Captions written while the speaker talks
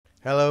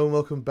Hello and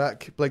welcome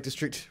back, Blake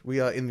District. We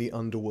are in the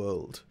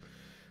Underworld,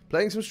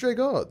 playing some Stray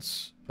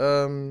Gods.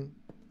 You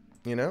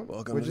know,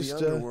 welcome we're to just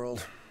the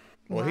Underworld.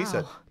 What he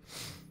said.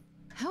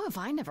 How have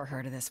I never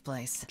heard of this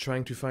place?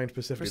 Trying to find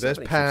Persephone. Persephone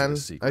There's Pan. keeps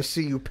it a secret. I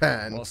see you,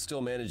 Pan. While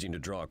still managing to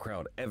draw a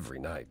crowd every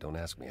night. Don't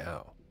ask me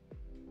how.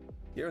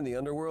 Here in the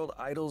Underworld,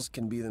 idols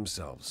can be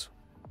themselves.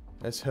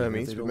 That's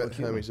Hermes. We met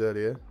Hermes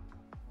earlier.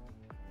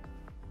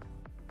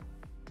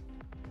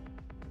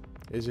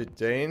 Is it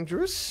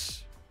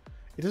dangerous?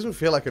 It doesn't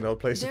feel like an old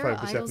place to find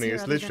Persephone.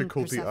 It's literally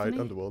called the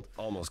Underworld.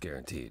 Almost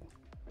guaranteed.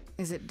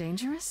 Is it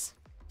dangerous?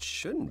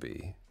 Shouldn't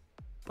be.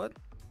 But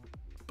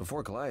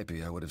before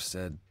Calliope, I would have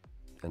said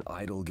an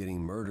idol getting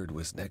murdered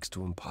was next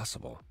to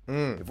impossible.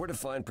 If we're to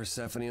find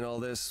Persephone in all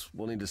this,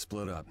 we'll need to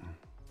split up.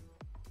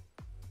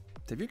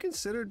 Have you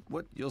considered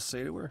what you'll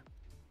say to her?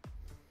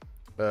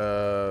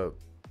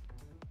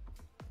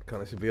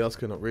 Can't I simply ask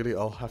her? Not really.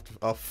 I'll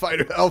fight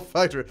her. I'll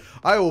fight her.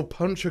 I will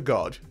punch a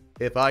god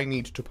if I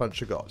need to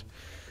punch a god.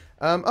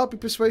 I'll be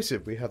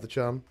persuasive. We have the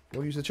charm.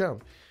 We'll use the charm.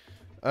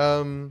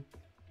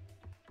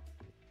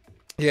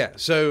 Yeah,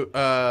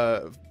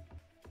 so,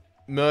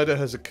 murder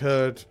has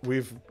occurred.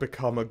 We've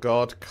become a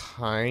god,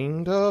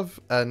 kind of.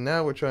 And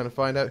now we're trying to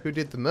find out who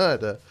did the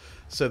murder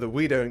so that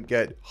we don't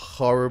get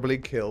horribly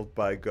killed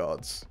by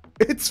gods.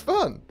 It's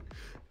fun.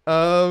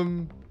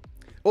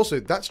 Also,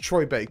 that's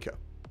Troy Baker.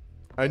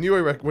 I knew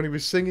when he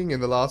was singing in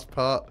the last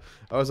part,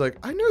 I was like,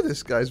 I know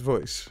this guy's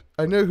voice.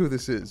 I know who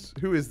this is.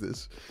 Who is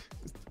this?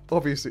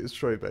 Obviously, it's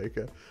Troy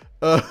Baker.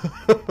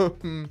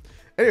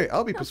 Anyway,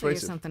 I'll be persuasive.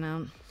 Figure something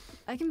out.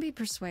 I can be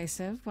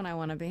persuasive when I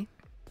want to be.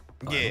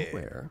 I'm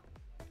aware.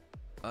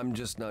 I'm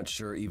just not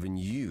sure even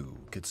you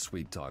could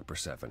sweet talk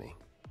Persephone.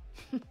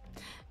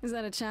 Is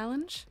that a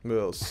challenge?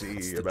 We'll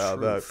see about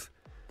that.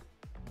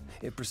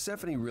 If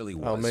Persephone really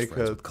was I'll make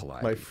friends her with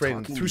Calliope, my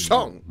friend talking through to you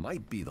song.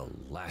 might be the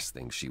last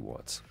thing she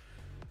wants.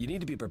 You need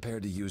to be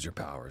prepared to use your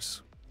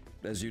powers,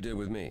 as you did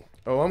with me.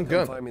 Oh, I'm Come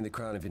good. find me in the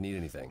crown if you need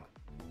anything.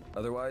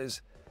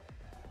 Otherwise,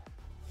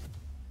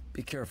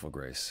 be careful,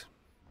 Grace.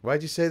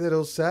 Why'd you say that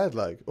all sad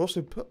like?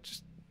 Also,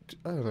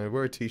 I don't know,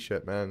 wear a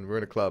t-shirt, man. We're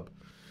in a club.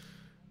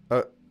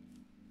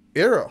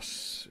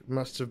 Eros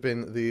must have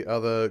been the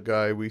other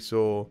guy we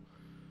saw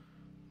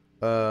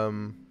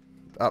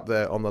up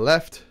there on the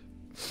left.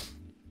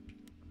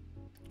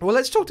 Well,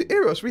 let's talk to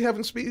Eros. We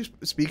haven't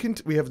spoken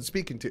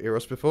to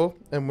Eros before,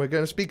 and we're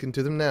going to speak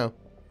to them now.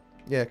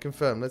 Yeah,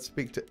 confirm. Let's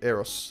speak to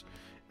Eros.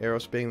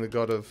 Eros being the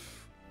god of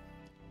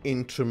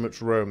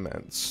intimate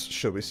romance,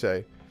 shall we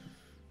say.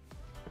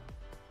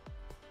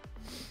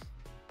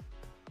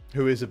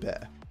 Who is a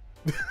bear.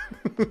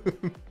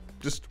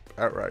 Just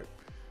outright.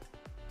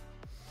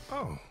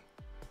 Oh.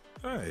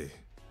 Hey.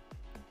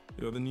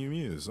 You're the new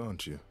muse,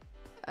 aren't you?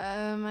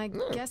 I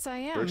guess I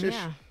am, British.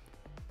 yeah.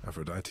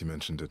 Aphrodite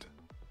mentioned it.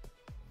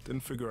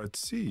 Didn't figure I'd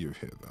see you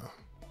here, though.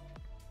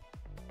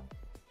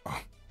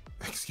 Oh,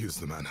 excuse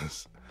the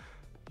manners.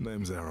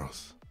 Name's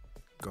Eros.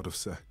 God of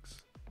sex.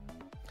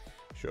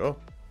 Sure.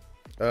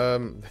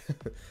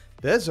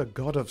 There's a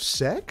god of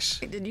sex?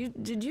 Did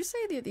you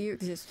say that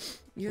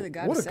you're the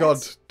god What of a sex? god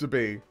to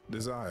be.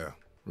 Desire,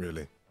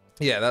 really.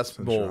 Yeah, that's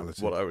more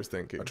Sensuality. what I was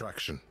thinking.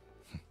 Attraction.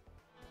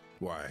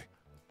 Why?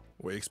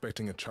 Were you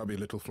expecting a chubby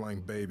little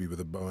flying baby with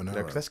a bow and No,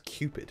 arrow? 'cause that's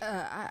Cupid.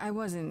 I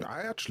wasn't.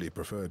 I actually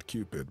preferred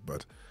Cupid,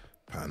 but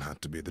Pan had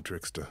to be the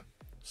trickster.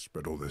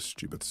 Spread all those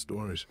stupid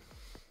stories.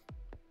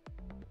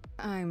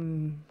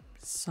 I'm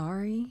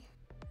sorry.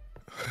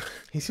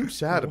 He seems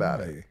sad about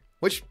it. Why?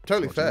 Which,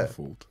 totally Not your fair.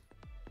 fault.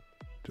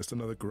 Just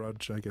another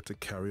grudge I get to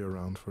carry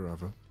around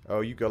forever.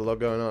 Oh, you got a lot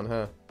going on,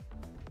 huh?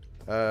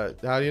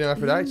 How do you know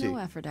Aphrodite? You know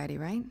Aphrodite,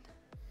 right?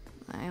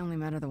 I only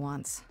met her the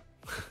once.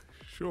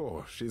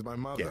 Sure, she's my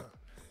mother. Yeah.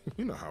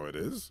 You know how it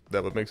is.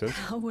 That would make sense.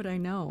 How would I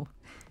know?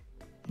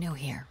 No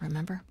here,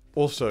 remember?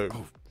 Also,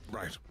 Oh,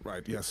 right.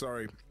 Yeah,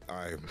 sorry.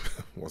 I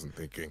wasn't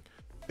thinking.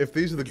 if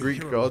these are the You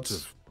Greek hear a lot gods...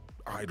 of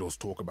idols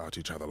talk about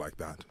each other like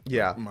that.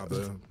 Yeah.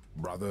 Mother,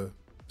 brother,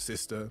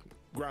 sister,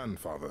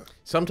 grandfather.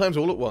 Sometimes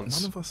all at None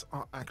once. of us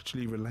are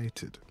actually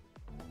related.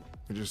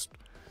 We just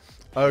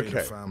Okay. made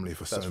a family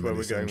for That's so where many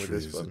we're going with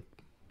this centuries. one.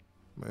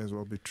 It may as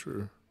well be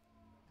true.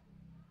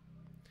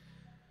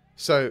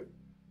 So,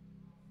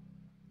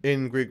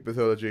 in Greek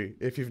mythology,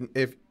 if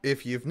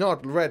you've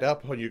not read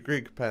up on your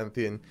Greek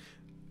pantheon,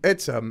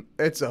 it's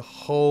a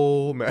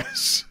whole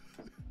mess.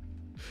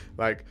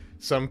 Like,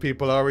 some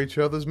people are each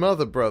other's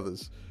mother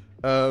brothers.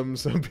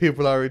 Some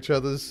people are each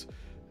other's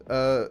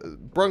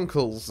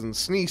bruncles and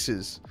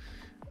sneezes.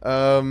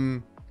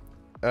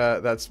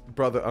 That's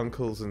brother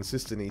uncles and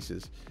sister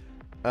nieces.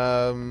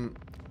 There's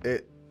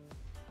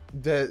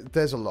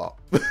a lot.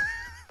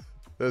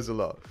 There's a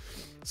lot.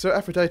 So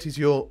Aphrodite's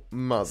your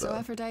mother. So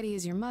Aphrodite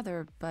is your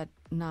mother, but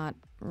not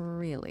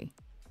really.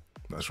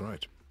 That's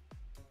right.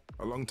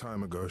 A long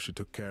time ago, she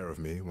took care of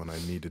me when I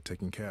needed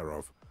taking care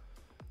of.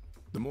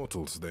 The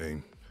mortals,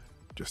 they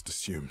just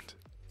assumed.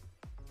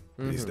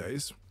 These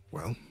days,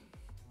 well,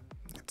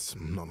 it's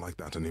not like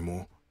that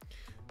anymore.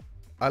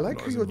 I like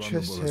Not how as your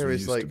invulnerable chest as hair we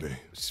is used to like be.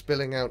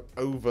 spilling out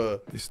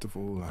over. Least of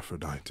all,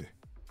 Aphrodite.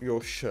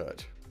 your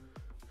shirt.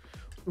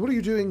 What are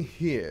you doing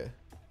here?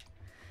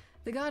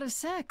 The god of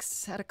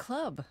sex at a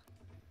club.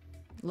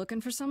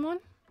 Looking for someone?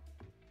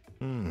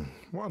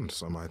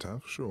 Once I might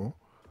have, sure.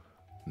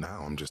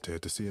 Now I'm just here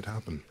to see it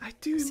happen. I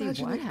do See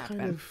imagine what it kind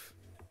happened? of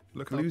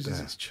Look up loses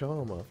there. its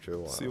charm after a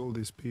while. See all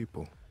these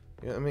people.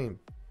 You know what I mean?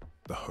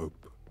 The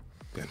hope,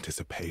 the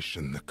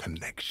anticipation, the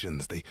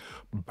connections, they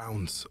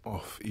bounce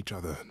off each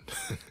other.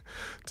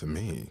 To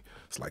me,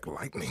 it's like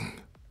lightning.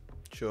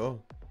 Sure.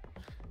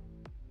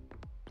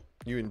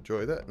 You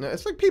enjoy that? No,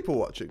 it's like people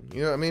watching,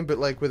 you know what I mean? But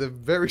like with a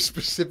very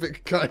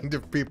specific kind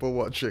of people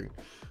watching.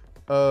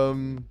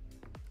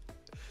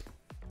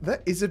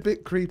 That is a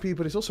bit creepy,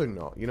 but it's also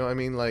not. You know what I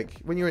mean?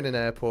 Like when you're in an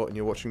airport and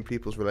you're watching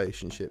people's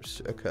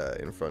relationships occur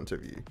in front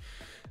of you,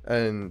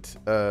 and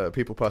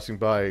people passing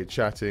by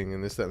chatting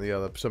and this, that, and the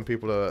other. Some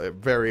people are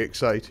very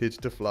excited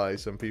to fly.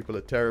 Some people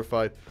are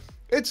terrified.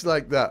 It's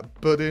like that,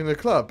 but in a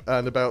club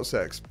and about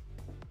sex.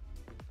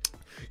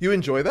 You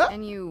enjoy that?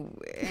 And you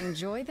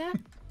enjoy that?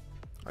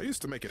 I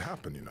used to make it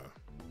happen, you know.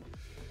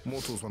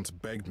 Mortals once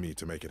begged me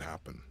to make it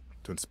happen,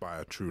 to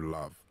inspire true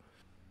love.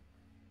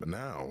 But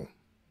now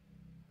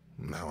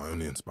I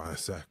only inspire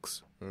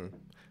sex.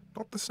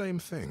 Not the same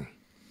thing.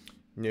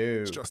 No.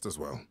 It's just as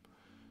well.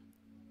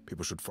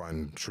 People should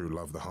find true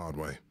love the hard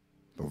way.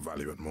 They'll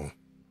value it more.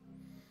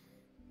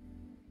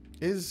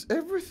 Is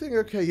everything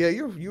okay? Yeah,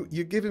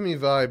 you're giving me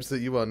vibes that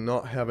you are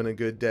not having a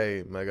good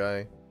day, my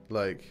guy.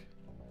 Like,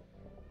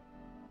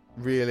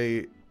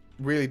 really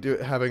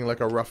having like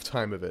a rough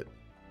time of it.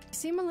 You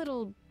seem a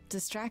little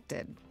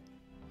distracted.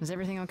 Is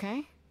everything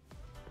okay?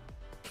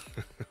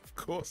 Of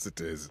course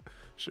it is.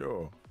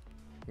 Sure.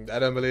 I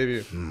don't believe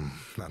you.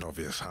 Not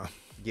obvious, huh?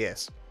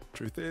 Yes.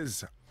 Truth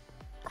is,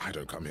 I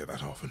don't come here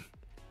that often.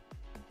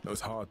 No,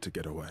 it's hard to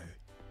get away.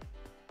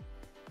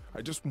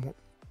 I just want...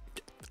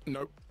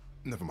 No,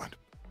 never mind.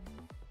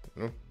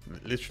 No,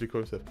 literally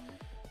close up.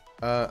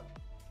 I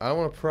don't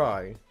want to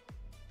pry.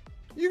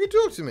 You can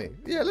talk to me.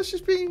 Yeah, let's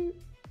just be...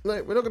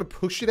 Like, we're not going to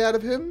push it out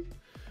of him.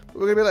 But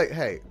we're going to be like,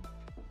 hey,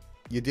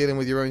 you're dealing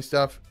with your own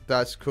stuff.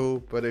 That's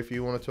cool. But if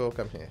you want to talk,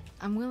 I'm here.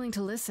 I'm willing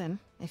to listen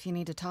if you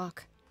need to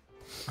talk.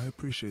 I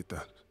appreciate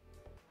that.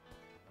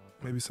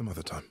 Maybe some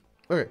other time.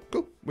 Okay,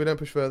 cool. We don't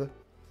push further.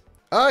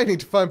 I need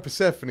to find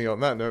Persephone on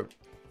that note.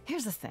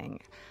 Here's the thing.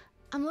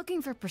 I'm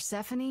looking for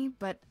Persephone,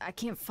 but I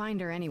can't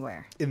find her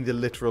anywhere. In the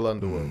literal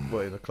underworld.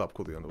 Well, in a club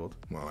called the Underworld.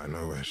 Well, I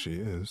know where she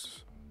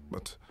is,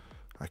 but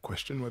I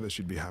question whether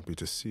she'd be happy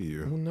to see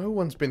you. Well, no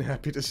one's been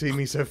happy to see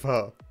me so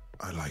far.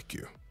 I like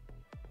you,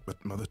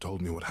 but Mother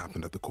told me what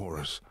happened at the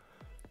chorus.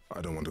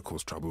 I don't want to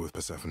cause trouble with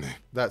Persephone.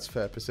 That's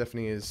fair.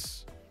 Persephone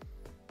is...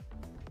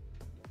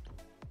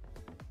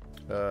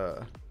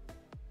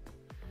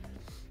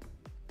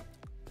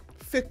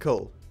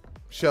 fickle,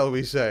 shall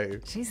we say.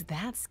 She's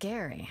that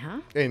scary,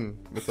 huh? In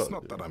It's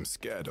not that I'm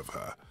scared of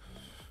her.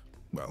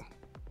 Well,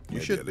 You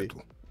maybe should a be.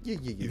 little. Yeah.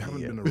 You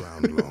haven't been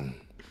around long,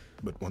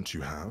 but once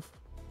you have,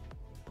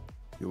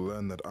 you'll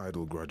learn that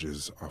idle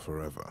grudges are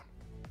forever.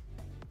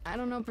 I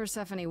don't know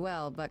Persephone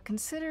well, but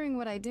considering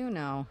what I do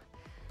know,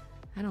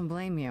 I don't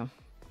blame you.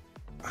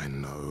 I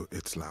know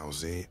it's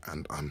lousy,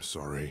 and I'm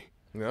sorry.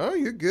 No,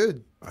 you're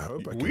good. I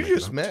hope I can We make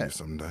just it up to you met.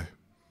 someday.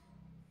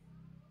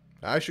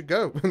 I should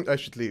go. I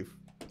should leave.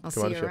 I'll Come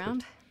see on, you Shepherd.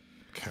 around.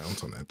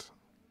 Count on it.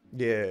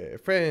 Yeah,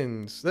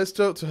 friends. Let's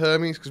talk to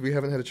Hermes, because we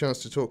haven't had a chance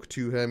to talk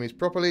to Hermes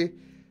properly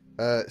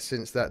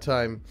since that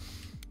time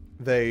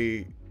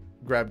they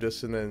grabbed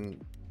us and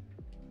then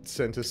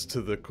sent us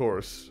to the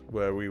chorus,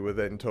 where we were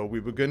then told we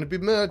were going to be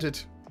murdered.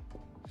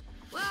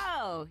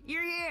 Whoa,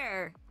 you're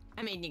here.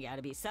 I mean, you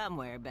gotta be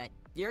somewhere, but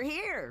you're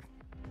here.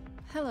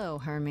 Hello,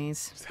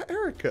 Hermes. Is that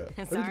Erica?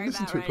 I didn't Sorry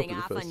listen about to it running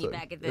properly off the on first you time.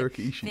 back at the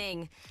Erica Ishii.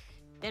 thing.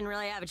 Didn't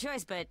really have a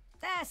choice, but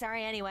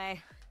sorry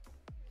anyway.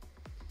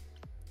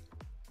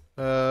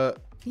 You're not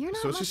So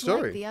what's your much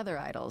story? like the other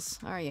idols,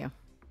 are you?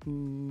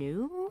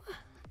 No?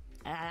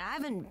 I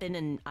haven't been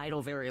an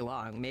idol very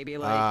long. Maybe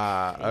like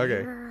Ah, a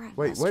okay. year at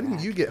Wait, best when did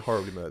track. you get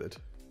horribly murdered?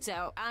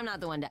 So I'm not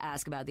the one to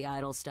ask about the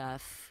idol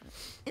stuff.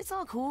 It's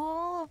all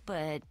cool,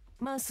 but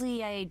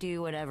mostly I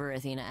do whatever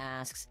Athena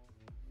asks.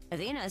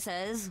 Athena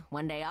says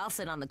one day I'll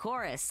sit on the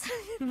chorus.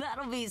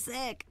 That'll be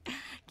sick.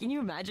 Can you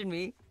imagine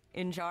me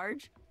in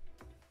charge?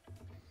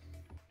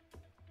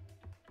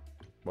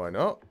 Why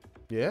not?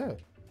 Yeah.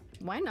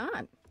 Why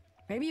not?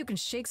 Maybe you can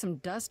shake some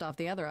dust off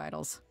the other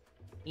idols.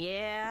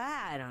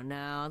 Yeah, I don't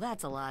know.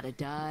 That's a lot of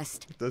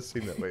dust. It does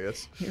seem that way,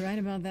 yes. You're right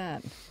about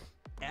that.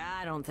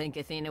 I don't think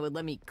Athena would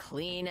let me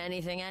clean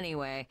anything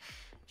anyway.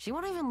 She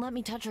won't even let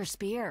me touch her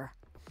spear.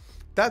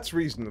 That's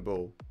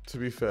reasonable, to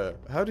be fair.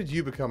 How did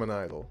you become an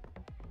idol?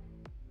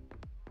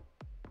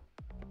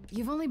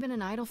 You've only been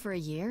an idol for a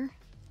year?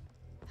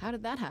 How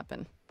did that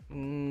happen?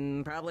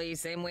 Probably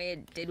same way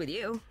it did with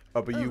you.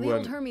 Oh, but Oh, you the weren't...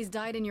 old Hermes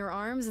died in your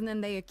arms and then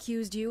they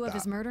accused you of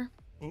his murder?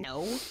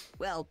 No.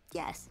 Well,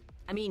 yes.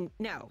 I mean,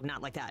 no,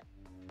 not like that.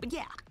 But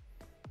yeah.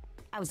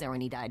 I was there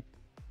when he died.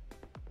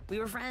 We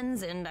were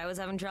friends, and I was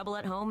having trouble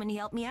at home, and he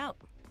helped me out.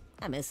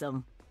 I miss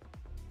him.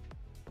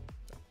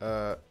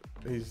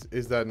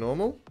 Is that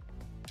normal?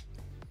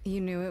 You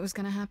knew it was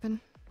gonna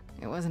happen?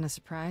 It wasn't a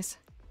surprise?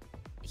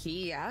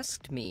 He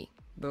asked me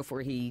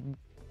before he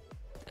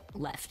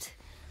left.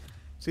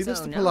 See, that's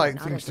So, the no, polite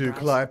not thing a to do, surprise.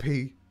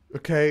 Calliope.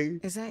 Okay?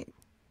 Is that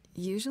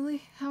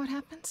usually how it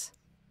happens?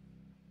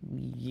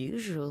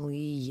 Usually,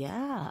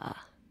 yeah.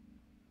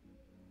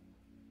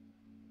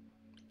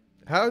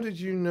 How did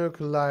you know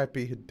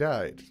Calliope had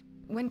died?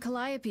 When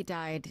Calliope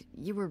died,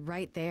 you were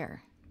right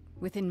there.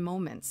 Within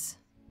moments.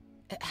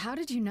 How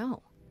did you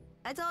know?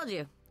 I told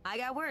you. I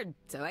got word,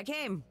 so I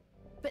came.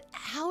 But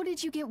how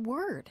did you get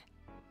word?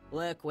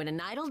 Look, when an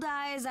idol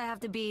dies, I have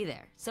to be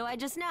there. So I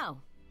just know.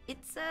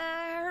 It's a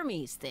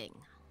Hermes thing.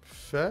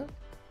 Fair.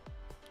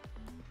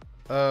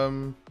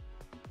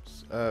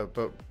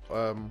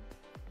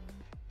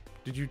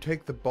 Did you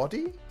take the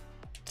body?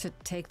 To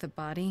take the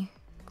body,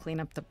 clean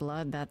up the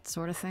blood, that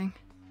sort of thing?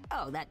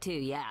 Oh, that too,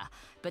 yeah.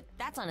 But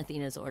that's on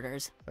Athena's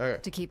orders.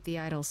 Okay. To keep the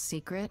idol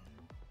secret?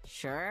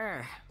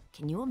 Sure.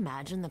 Can you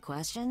imagine the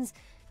questions?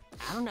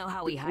 I don't know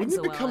how he hides Wouldn't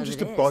so it well become as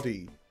just it a is.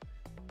 body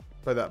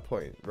by that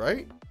point,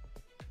 right?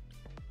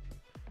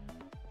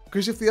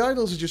 Because if the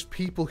idols are just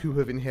people who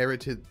have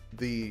inherited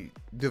the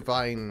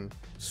divine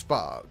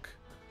spark,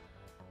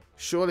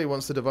 surely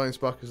once the divine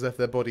spark has left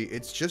their body,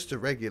 it's just a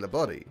regular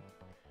body.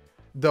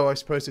 Though I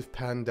suppose if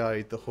Pan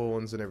died, the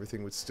horns and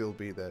everything would still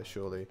be there,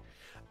 surely.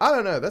 I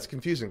don't know, that's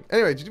confusing.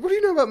 Anyway, what do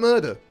you know about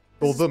murder?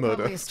 Or This the is murder.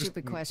 probably a Just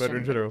stupid murder question, in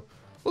but- general.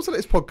 What's the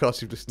latest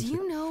podcast you've listened Do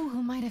to? you know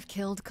who might have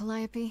killed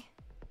Calliope?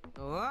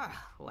 Ugh,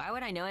 why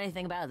would I know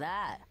anything about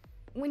that?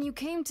 When you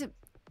came to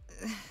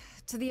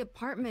the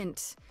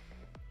apartment,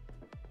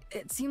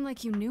 it seemed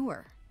like you knew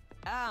her.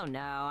 Oh no,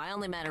 I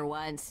only met her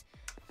once.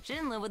 She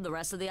didn't live with the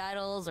rest of the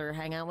idols or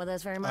hang out with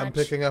us very much. I'm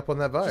picking up on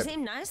that She vibe.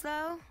 seemed nice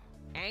though.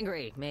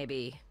 Angry,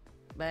 maybe.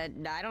 But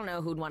I don't know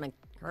who'd want to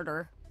hurt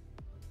her.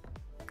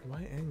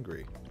 Why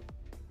angry?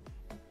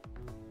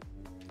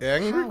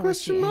 Angry How was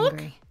question she mark?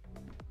 angry?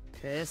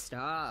 Pissed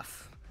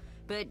off.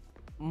 But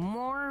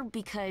more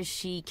because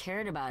she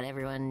cared about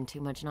everyone too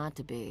much not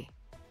to be.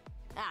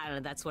 I don't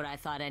know, that's what I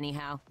thought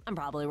anyhow. I'm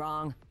probably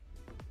wrong.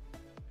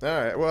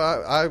 Alright,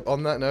 well, I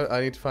on that note,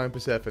 I need to find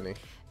Persephone.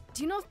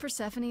 Do you know if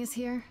Persephone is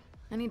here?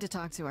 I need to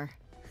talk to her.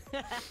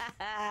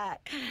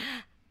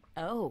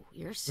 Oh,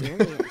 you're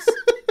serious.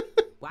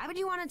 Why would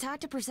you want to talk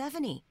to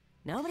Persephone?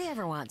 Nobody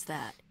ever wants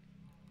that.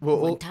 Well,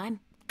 One time,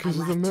 I 'cause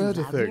of the laughed too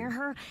murder loud thing. near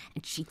her,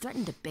 and she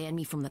threatened to ban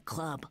me from the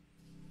club.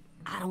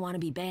 I don't want to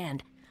be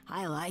banned.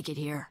 I like it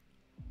here.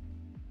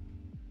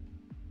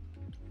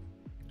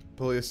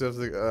 pull yourself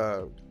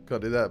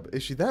can't do that.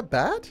 Is she that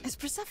bad? Is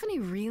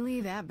Persephone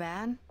really that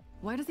bad?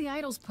 Why do the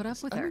idols put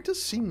up with I mean, her? it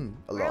does seem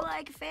a We're lot.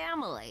 like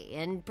family,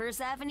 and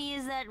Persephone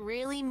is that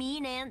really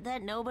mean aunt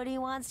that nobody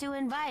wants to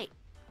invite.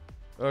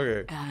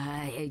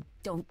 Okay.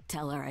 Don't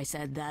tell her I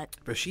said that.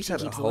 But she's She had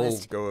a keeps whole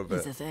list. go of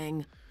It's it. a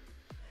thing.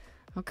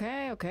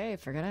 Okay,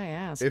 forget I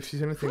asked. If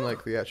she's anything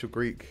like the actual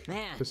Greek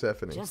Man,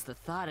 Persephone, just the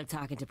thought of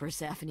talking to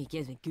Persephone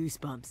gives me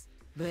goosebumps.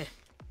 But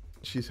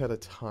she's had a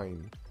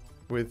time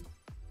with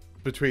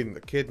between the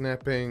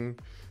kidnapping,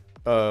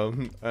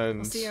 and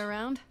We'll see you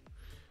around?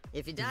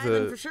 if you die, The-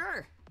 then for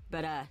sure.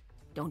 But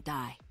don't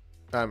die.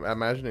 I'm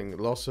imagining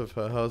loss of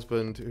her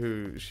husband,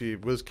 who she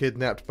was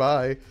kidnapped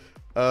by,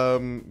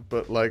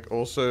 but like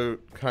also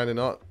kind of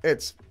not.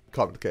 It's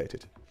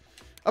complicated.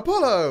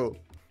 Apollo.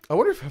 I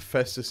wonder if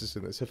Hephaestus is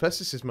in this.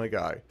 Hephaestus is my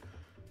guy.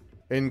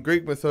 In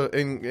Greek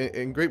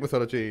in Greek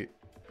mythology,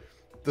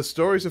 the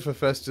stories of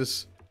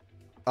Hephaestus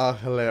are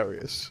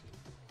hilarious.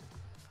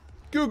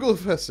 Google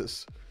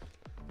Hephaestus.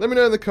 Let me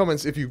know in the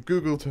comments if you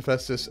Googled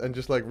Hephaestus and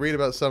just like read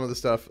about some of the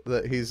stuff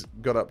that he's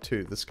got up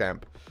to, the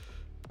scamp.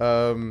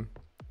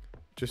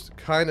 Just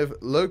kind of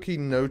low-key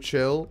no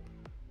chill,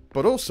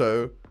 but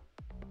also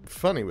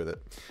funny with it.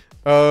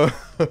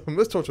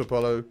 Let's talk to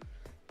Apollo.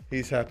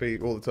 He's happy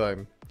all the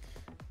time.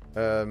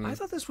 I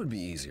thought this would be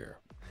easier,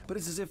 but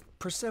it's as if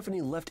Persephone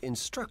left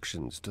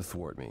instructions to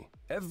thwart me.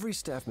 Every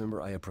staff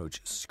member I approach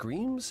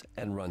screams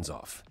and runs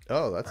off.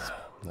 Oh, that's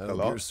I a hope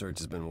lot. your search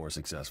has been more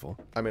successful.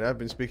 I mean, I've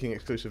been speaking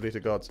exclusively to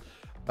gods.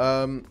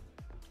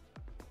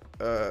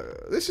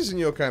 This isn't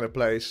your kind of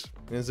place,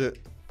 is it?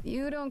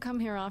 You don't come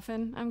here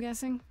often, I'm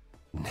guessing?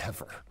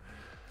 Never.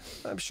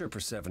 I'm sure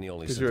Persephone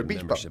only 'Cause sent you're a the beach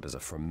bum. membership as a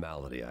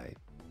formality. I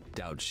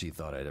doubt she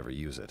thought I'd ever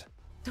use it.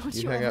 Don't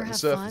You you hang ever out and have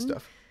surf fun? and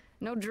stuff.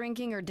 No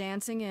drinking or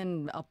dancing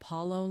in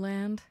Apollo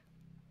land?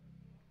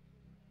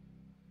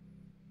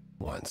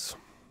 Once.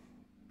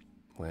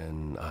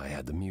 When I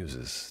had the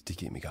muses to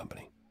keep me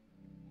company.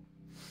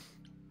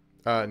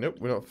 Nope,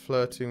 we're not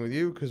flirting with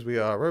you because we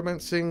are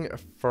romancing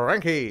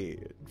Frankie.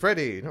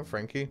 Freddie, not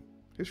Frankie.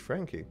 Who's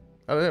Frankie?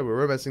 I don't know, we're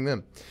romancing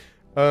them.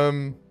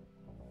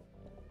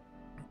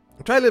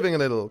 Try living a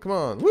little. Come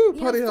on. Woo,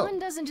 You party know, up. fun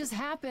doesn't just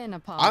happen,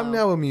 Apollo. I'm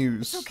now a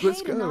muse. It's okay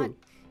Let's to go. not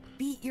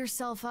beat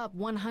yourself up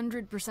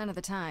 100% of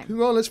the time.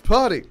 Come on, let's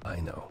party. I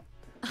know.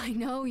 I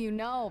know you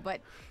know,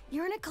 but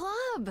you're in a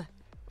club.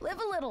 Live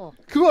a little.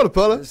 Come on,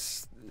 Apollo.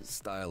 This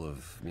style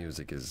of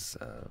music is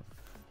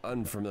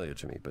unfamiliar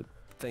to me, but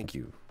thank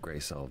you,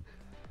 Grace. I'll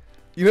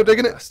You not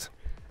digging it? best.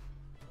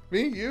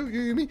 Me? You,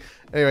 me?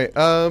 Anyway,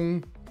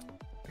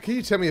 Can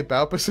you tell me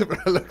about Persephone?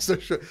 I look so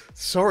sure.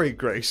 Sorry,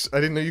 Grace. I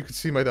didn't know you could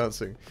see my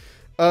dancing.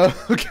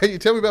 Can you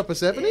tell me about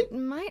Persephone? It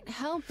might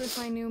help if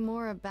I knew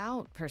more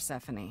about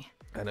Persephone.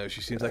 I know,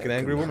 she seems like an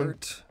angry woman.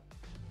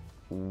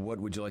 What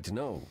would you like to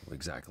know,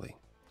 exactly?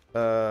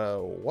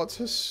 What's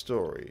her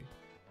story?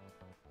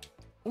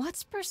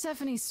 What's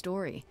Persephone's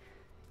story?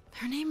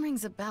 Her name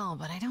rings a bell,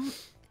 but I don't...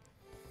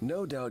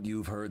 No doubt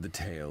you've heard the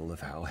tale of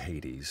how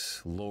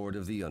Hades, lord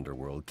of the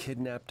Underworld,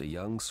 kidnapped a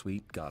young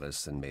sweet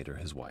goddess and made her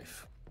his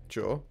wife.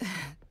 Sure.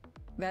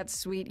 That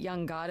sweet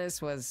young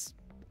goddess was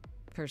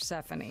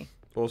Persephone.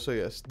 Also,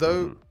 yes.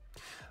 Though...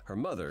 Her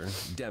mother,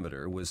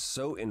 Demeter, was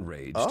so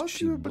enraged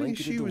she arguably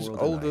blanketed she the was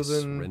world older in ice,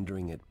 than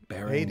rendering it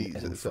barren Hades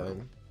and at the fertile.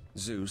 time.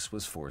 Zeus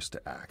was forced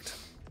to act.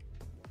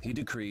 He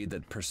decreed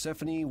that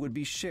Persephone would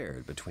be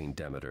shared between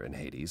Demeter and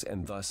Hades,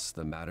 and thus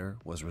the matter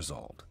was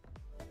resolved.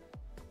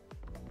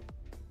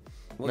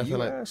 Well, Nothing you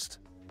like- asked.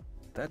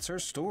 That's her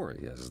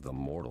story, as the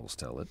mortals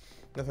tell it.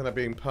 Nothing like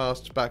being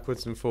passed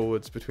backwards and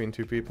forwards between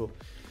two people.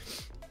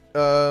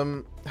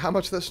 How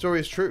much of that story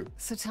is true?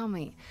 So tell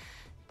me,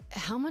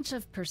 how much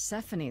of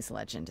Persephone's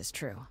legend is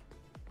true?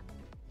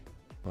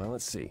 Well,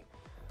 let's see.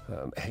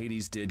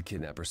 Hades did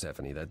kidnap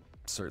Persephone. That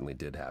certainly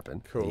did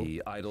happen. Cool.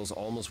 The idols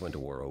almost went to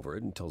war over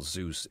it until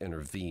Zeus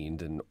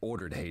intervened and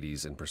ordered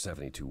Hades and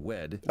Persephone to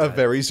wed. A That,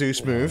 very Zeus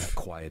well, move.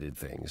 quieted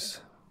things.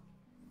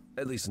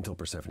 At least until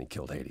Persephone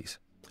killed Hades.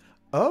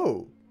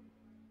 Oh.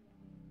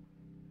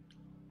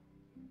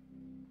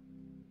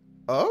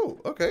 Oh,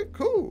 okay,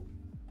 cool.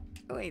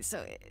 Wait,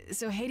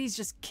 so Hades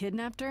just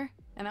kidnapped her,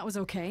 and that was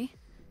okay?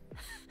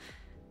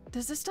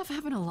 Does this stuff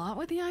happen a lot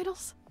with the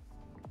idols?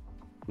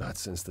 Not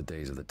since the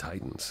days of the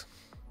Titans,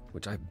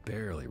 which I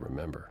barely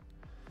remember.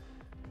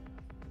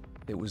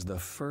 It was the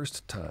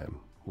first time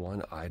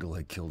one idol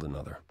had killed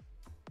another.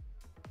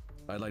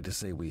 I'd like to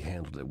say we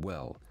handled it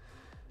well,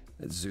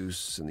 that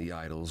Zeus and the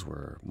idols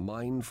were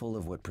mindful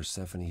of what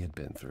Persephone had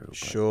been through. But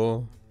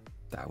Sure.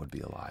 that would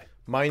be a lie.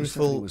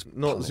 Mindful, Persephone was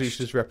not punished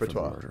Zeus's for the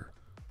repertoire. murder,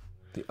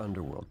 the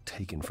underworld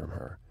taken from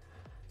her.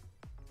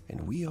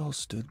 And we all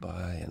stood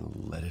by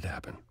and let it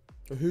happen.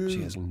 Who?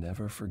 She has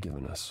never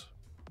forgiven us.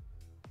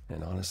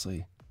 And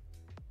honestly,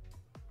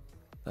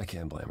 I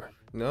can't blame her.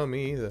 No,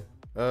 me either.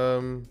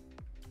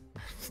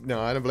 No,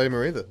 I don't blame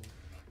her either.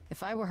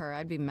 If I were her,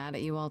 I'd be mad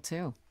at you all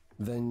too.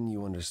 Then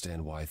you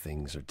understand why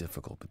things are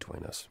difficult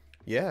between us.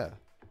 Yeah.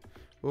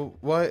 Well,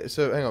 why?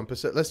 So, hang on.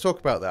 Let's talk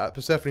about that.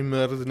 Persephone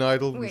murdered an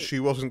idol, and Wait, she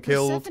wasn't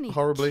killed Persephone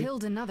horribly.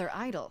 killed another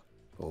idol.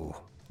 Oh,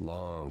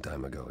 long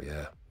time ago,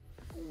 yeah.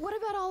 What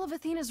about all of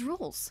Athena's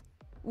rules?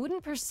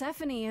 Wouldn't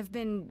Persephone have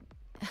been,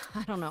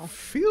 I don't know.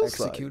 Feels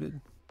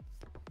Executed?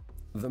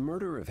 The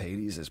murder of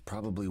Hades is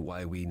probably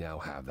why we now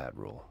have that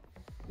rule.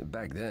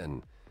 Back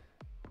then,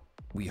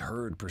 we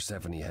heard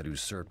Persephone had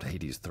usurped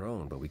Hades'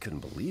 throne, but we couldn't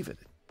believe it.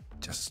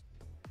 It just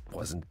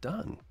wasn't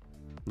done.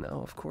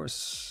 Now, of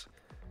course,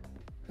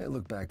 I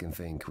look back and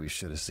think we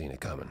should have seen it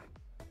coming.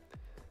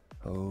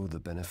 Oh, the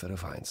benefit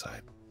of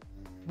hindsight.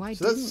 Why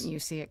So that's didn't you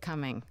see it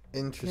coming?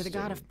 interesting. You're the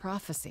god of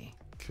prophecy.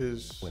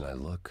 Because When I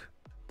look,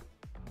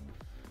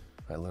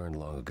 I learned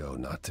long ago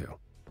not to.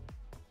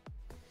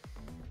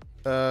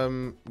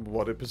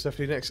 what did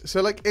Persephone next?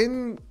 So, like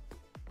in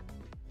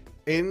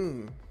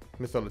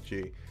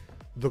mythology,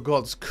 the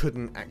gods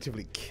couldn't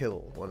actively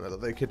kill one another.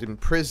 They could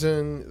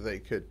imprison, they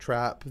could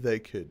trap, they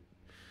could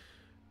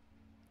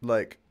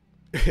like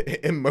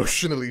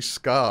emotionally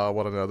scar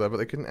one another, but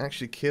they couldn't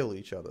actually kill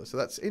each other. So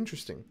that's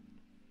interesting.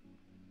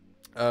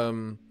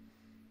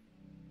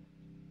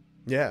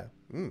 Yeah.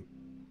 Mm.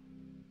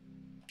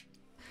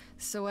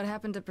 So what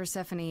happened to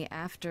Persephone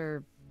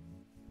after...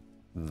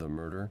 The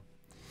murder?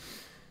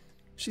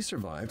 She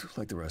survived,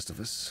 like the rest of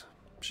us.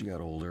 She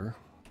got older,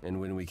 and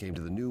when we came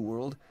to the New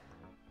World,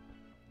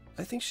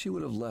 I think she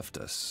would have left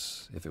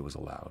us if it was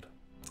allowed.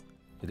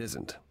 It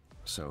isn't,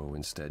 so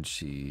instead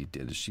she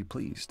did as she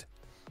pleased.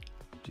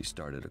 She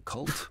started a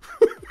cult,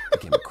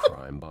 became a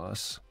crime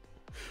boss.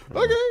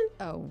 Okay.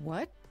 Oh,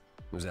 what?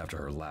 It was after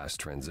her last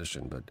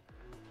transition, but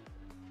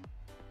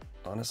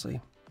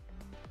honestly,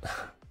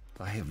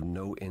 I have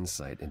no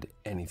insight into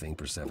anything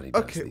Persephone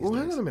does Okay, these well,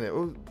 hang days. on a minute.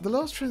 Well, the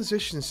last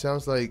transition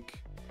sounds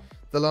like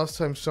the last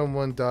time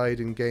someone died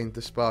and gained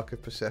the spark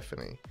of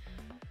Persephone.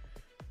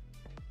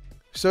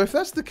 So if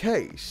that's the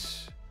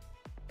case,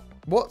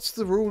 what's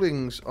the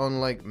rulings on,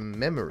 like,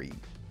 memory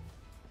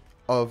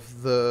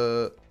of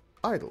the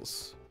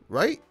idols,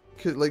 right?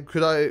 Could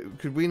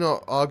we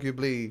not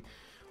arguably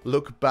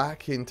look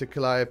back into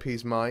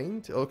Calliope's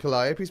mind or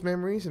Calliope's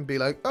memories and be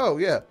like, oh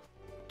yeah,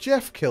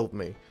 Jeff killed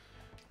me.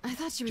 I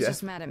thought she was Jeff?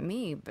 just mad at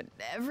me, but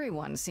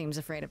everyone seems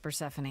afraid of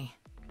Persephone.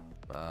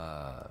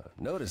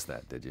 Noticed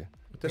that, did you? I don't know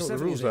what the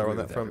Persephone rules is are angry on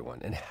that with front. everyone,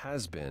 and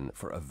has been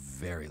for a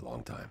very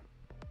long time.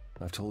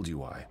 I've told you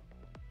why.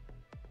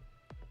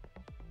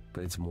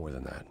 But it's more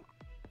than that.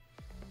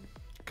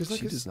 Because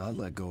like She does not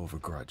let go of a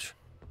grudge.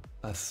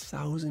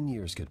 1,000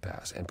 years could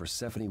pass, and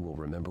Persephone will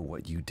remember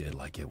what you did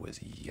like it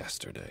was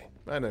yesterday.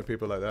 I know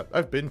people like that.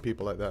 I've been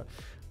people like that.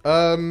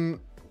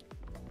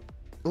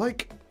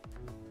 Like,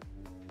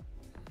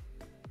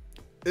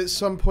 at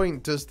some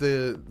point, does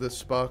the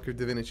spark of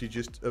divinity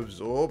just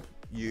absorb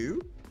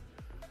you?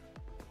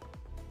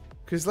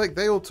 Because, like,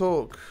 they all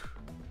talk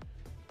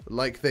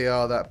like they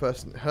are that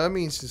person.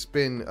 Hermes has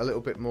been a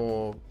little bit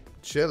more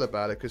chill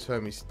about it because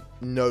Hermes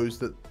knows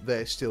that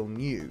they're still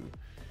new.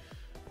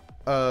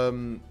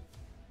 But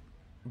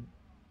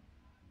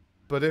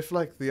if,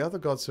 like, the other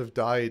gods have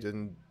died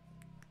and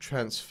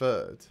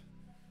transferred,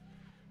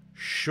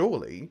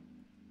 surely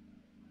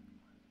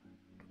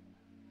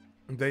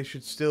they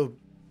should still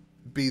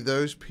be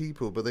those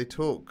people. But they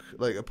talk,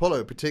 like,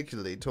 Apollo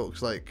particularly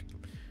talks like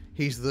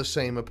he's the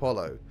same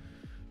Apollo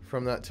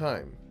from that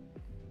time.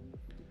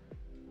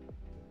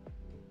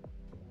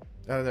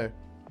 I don't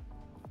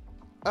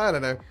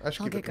know. I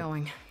should I'll keep get looking.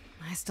 going.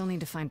 I still need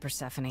to find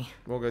Persephone.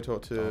 We'll go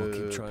talk to I'll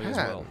keep trying as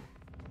Pan. well.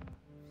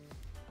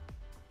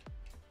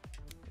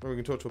 Or we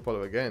can talk to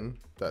Apollo again.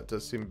 That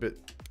does seem a bit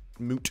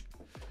moot.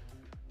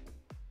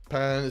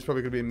 Pan is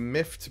probably going to be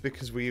miffed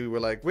because we were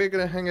like, we're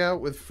going to hang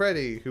out with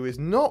Freddy, who is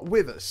not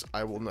with us,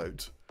 I will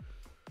note.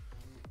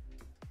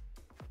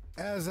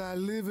 As I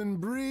live and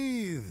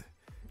breathe,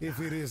 if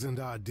it isn't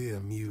our dear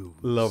Muse.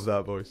 Love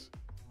that voice.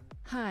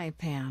 Hi,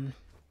 Pan.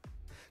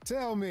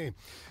 Tell me,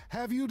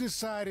 have you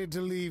decided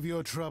to leave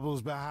your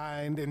troubles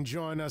behind and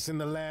join us in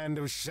the land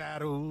of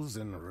shadows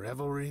and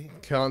revelry?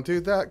 Can't do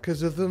that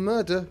because of the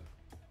murder.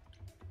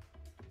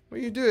 What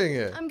are you doing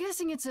here? I'm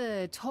guessing it's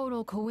a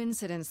total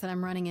coincidence that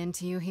I'm running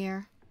into you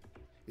here.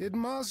 It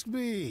must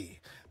be.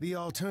 The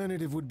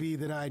alternative would be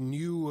that I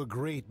knew a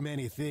great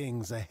many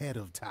things ahead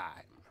of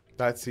time.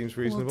 That seems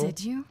reasonable. Well,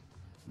 did you?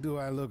 Do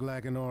I look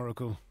like an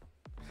oracle?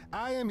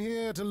 I am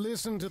here to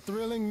listen to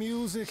thrilling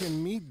music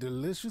and meet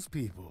delicious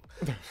people.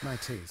 My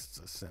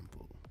tastes are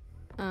simple.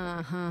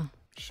 Uh-huh.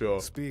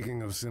 Sure.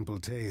 Speaking of simple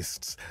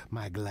tastes,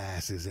 my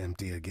glass is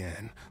empty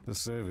again. The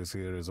service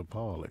here is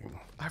appalling.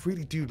 I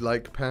really do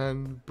like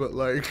Pan, but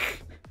like...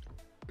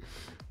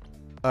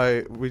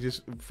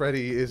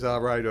 Freddy is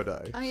our ride or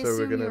die. I so we're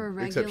assume gonna you're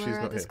a accept she's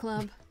regular not at this here.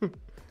 club.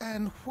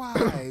 And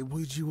why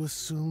would you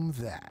assume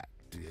that,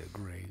 dear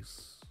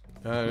Grace?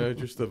 I don't know,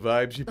 just the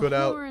vibes you The put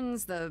out.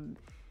 horns,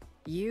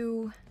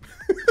 you.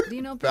 Do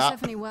you know That-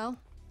 Persephone well?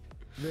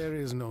 There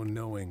is no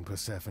knowing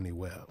Persephone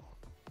well.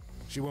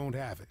 She won't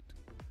have it.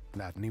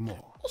 Not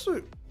anymore.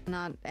 Also,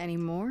 Not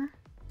anymore?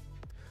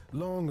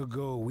 Long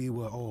ago, we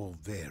were all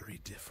very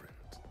different.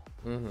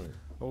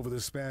 Over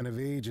the span of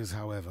ages,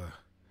 however,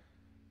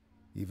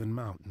 even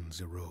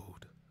mountains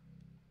erode.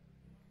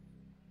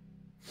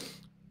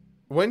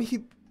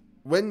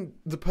 when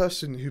the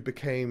person who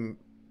became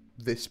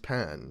this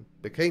Pan,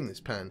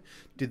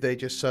 did they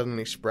just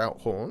suddenly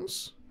sprout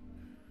horns?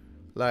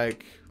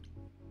 Like,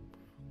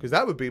 because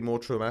that would be more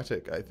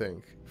traumatic, I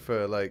think,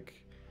 for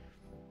like,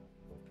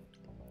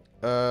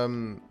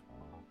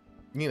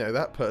 you know,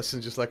 that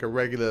person just like a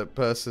regular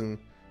person.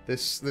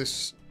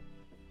 This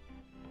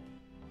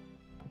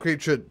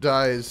creature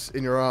dies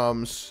in your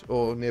arms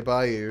or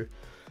nearby you,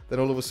 then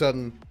all of a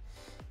sudden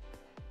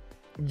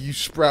you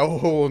sprout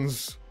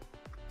horns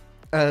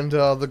and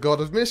are the god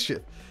of mischief.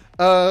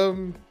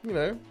 You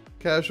know,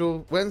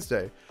 casual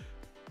Wednesday.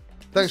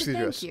 Thanks for the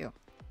address. Thank you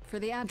for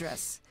the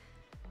address.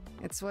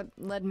 It's what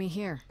led me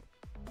here.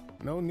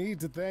 No need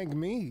to thank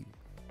me.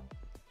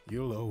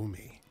 You'll owe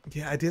me.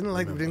 Yeah, I didn't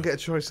like that we didn't get a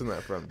choice on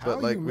that front, but How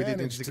like you we did need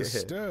managed to to get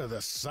hit. stir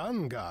the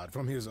sun god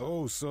from his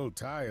oh so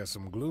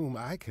tiresome gloom,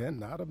 I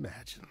cannot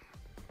imagine.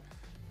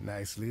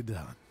 Nicely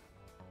done.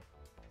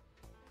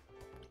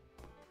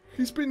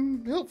 He's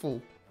been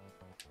helpful,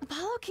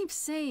 Apollo keeps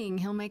saying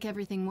he'll make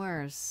everything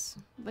worse,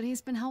 but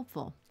he's been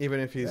helpful. even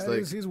if he's That like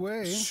is his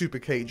way super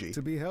cagey.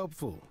 to be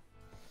helpful.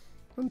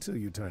 Until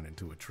you turn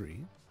into a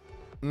tree.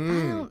 I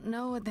don't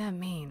know what that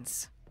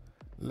means.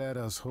 Let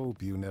us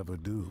hope you never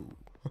do.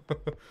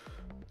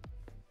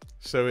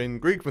 So in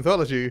Greek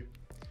mythology,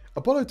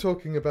 Apollo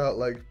talking about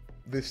like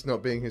this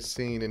not being his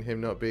scene and him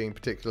not being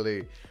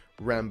particularly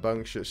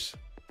rambunctious.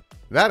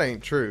 That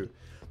ain't true.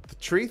 The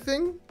tree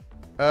thing?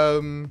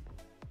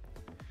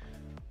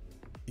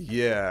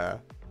 Yeah.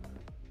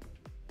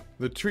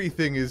 The tree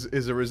thing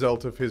is a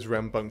result of his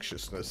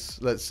rambunctiousness,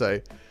 let's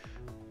say.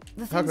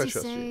 The How can I things you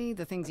trust you? say,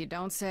 the things you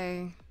don't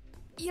say.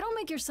 You don't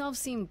make yourself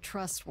seem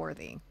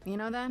trustworthy. You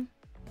know that?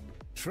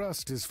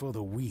 Trust is for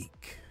the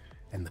weak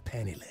and the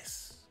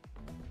penniless.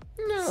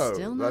 No,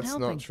 Still not that's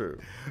helping. not true.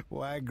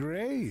 Why,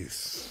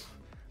 Grace,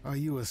 are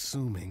you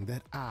assuming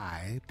that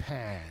I,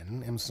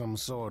 Pan, am some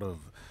sort of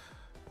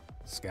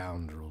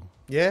scoundrel?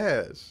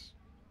 Yes.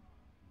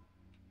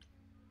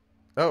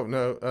 Oh,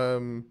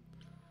 no,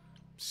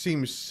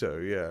 seems so,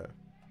 yeah.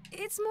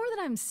 It's more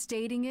that I'm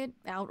stating it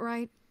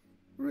outright.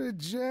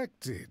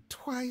 Rejected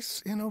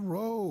twice in a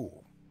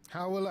row.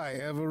 How will I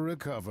ever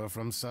recover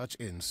from such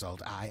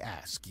insult, I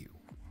ask you?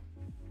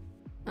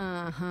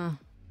 Uh-huh.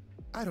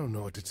 I don't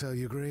know what to tell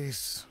you,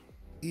 Grace.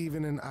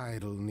 Even an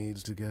idol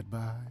needs to get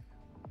by.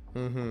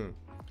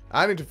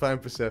 I need to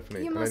find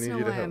Persephone, You and I must need know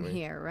you to why help I'm me.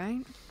 here,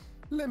 right?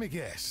 Let me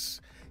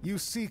guess. You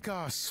seek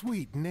our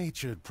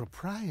sweet-natured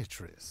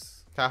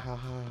proprietress. Ha ha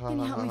ha ha Can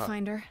you ha, help ha, me ha.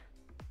 find her?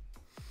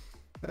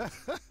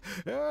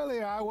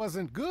 Earlier I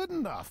wasn't good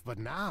enough, but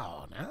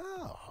now,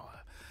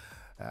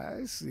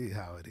 I see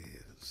how it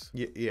is.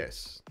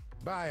 Yes.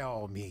 By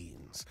all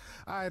means,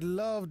 I'd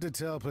love to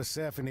tell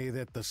Persephone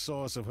that the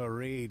source of her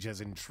rage has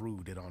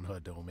intruded on her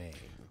domain.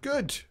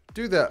 Good.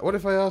 Do that. What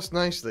if I asked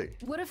nicely?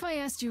 What if I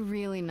asked you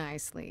really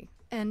nicely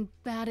and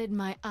batted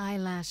my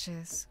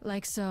eyelashes,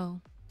 like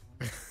so?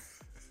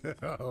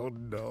 Oh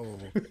no.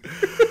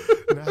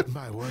 Not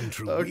my one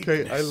true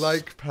Okay, weakness. I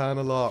like Pan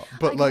a lot, I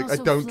but can like I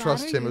also don't flatter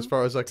trust him you, as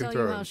far as I can tell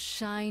throw you how him.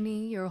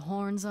 shiny your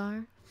horns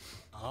are.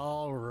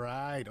 All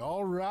right,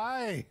 all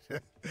right.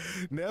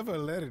 Never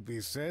let it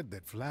be said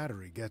that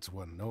flattery gets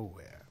one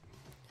nowhere.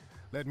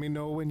 Let me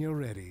know when you're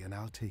ready, and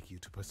I'll take you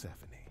to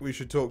Persephone. We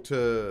should talk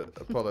to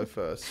Apollo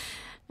first.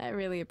 I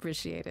really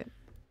appreciate it.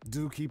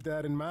 Do keep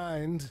that in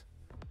mind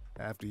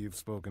after you've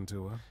spoken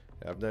to her.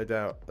 I have no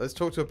doubt. Let's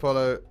talk to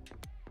Apollo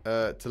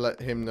to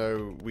let him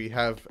know we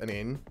have an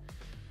inn.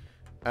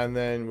 And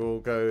then we'll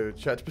go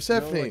chat to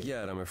Persephone. No luck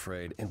yet, I'm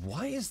afraid. And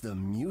why is the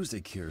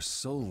music here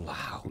so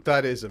loud?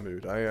 That is a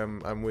mood.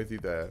 I'm with you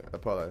there,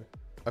 Apollo.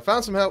 I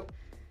found some help.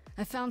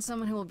 I found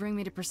someone who will bring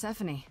me to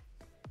Persephone.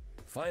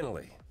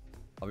 Finally.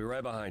 I'll be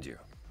right behind you.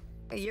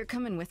 You're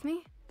coming with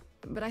me?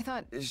 But I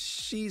thought...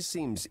 She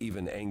seems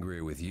even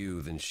angrier with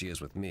you than she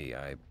is with me.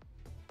 I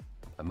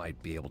might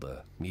be able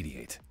to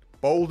mediate.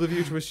 Bold of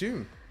you to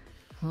assume.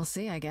 We'll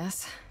see, I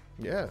guess.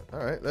 Yeah,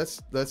 alright,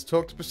 let's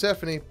talk to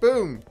Persephone.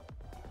 Boom!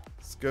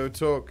 Let's go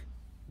talk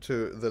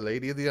to the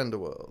Lady of the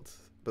Underworld.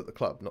 But the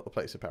club, not the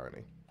place,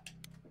 apparently.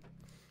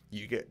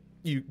 You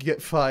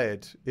get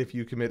fired if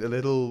you commit a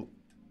little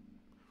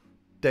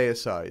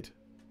deicide.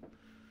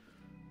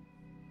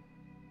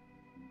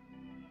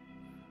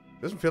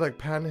 Doesn't feel like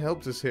Pan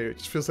helped us here. It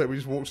just feels like we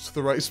just walked to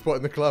the right spot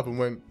in the club and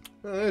went,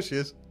 oh, there she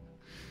is.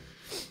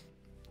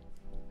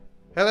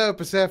 Hello,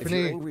 Persephone. If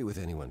you're angry with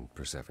anyone,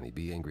 Persephone,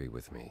 be angry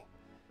with me.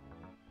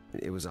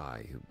 It was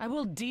I who... I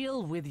will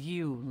deal with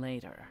you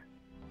later.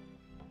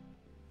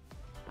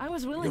 I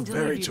was willing to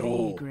You're very leave you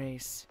tall. be,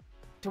 Grace.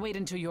 To wait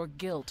until your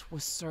guilt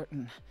was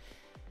certain.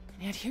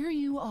 And yet here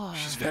you are.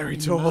 She's very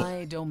in tall.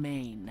 my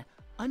domain,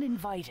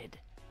 uninvited.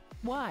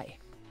 Why?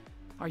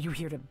 Are you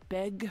here to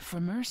beg for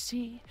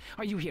mercy?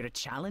 Are you here to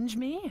challenge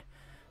me?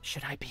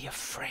 Should I be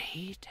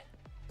afraid?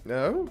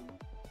 No?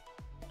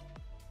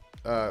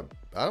 I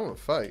don't want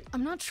to fight.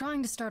 I'm not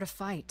trying to start a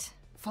fight.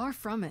 Far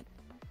from it.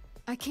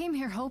 I came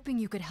here hoping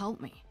you could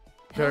help me.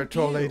 Very Help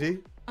tall you? lady.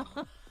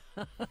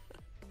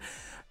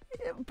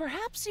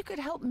 Perhaps you could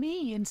help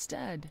me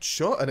instead.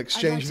 Sure, an I'd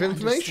exchange like of to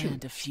information.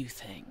 understand a few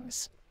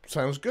things.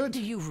 Sounds good.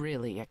 Do you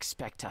really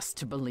expect us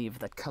to believe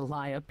that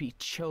Calliope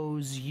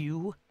chose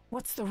you?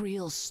 What's the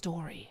real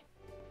story?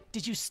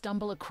 Did you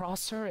stumble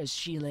across her as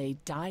she lay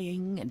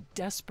dying and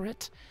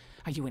desperate?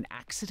 Are you an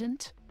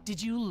accident?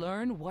 Did you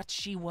learn what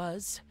she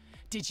was?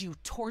 Did you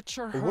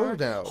torture her, Whoa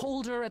now.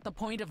 hold her at the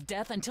point of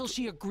death until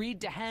she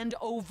agreed to hand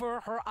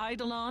over her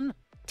eidolon?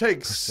 Take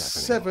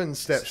Persephone. 7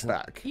 steps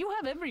back. You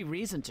have every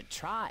reason to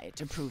try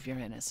to prove your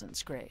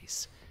innocence,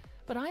 Grace.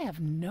 But I have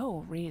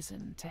no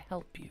reason to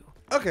help you.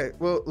 Okay,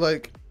 well,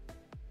 like...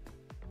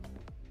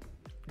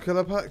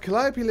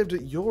 Calliope lived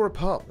at your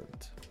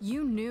apartment.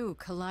 You knew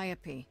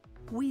Calliope.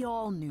 We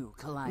all knew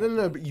Calliope.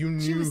 No, but you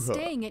knew She was her.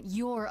 staying at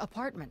your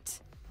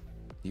apartment.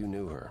 You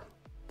knew her.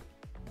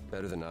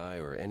 Better than I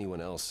or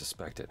anyone else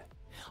suspected.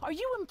 Are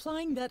you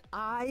implying that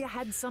I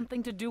had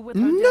something to do with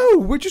her death? No,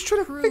 we're just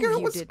trying to Prove figure out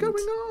you what's didn't.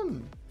 going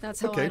on. That's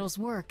how Okay. idols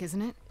work,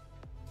 isn't it?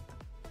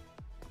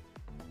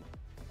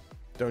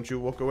 Don't you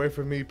walk away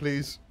from me,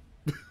 please.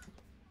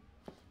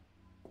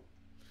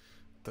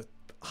 The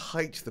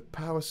height, the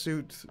power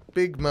suit,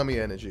 big mummy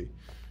energy.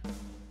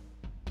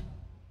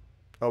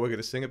 Oh, we're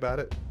gonna sing about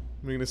it?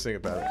 We're gonna sing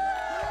about it.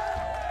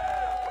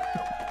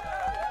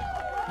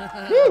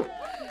 Woo!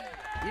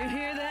 You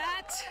hear that?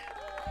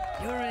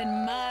 You're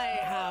in my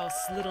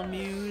house, little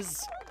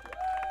muse.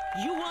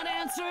 You want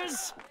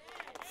answers?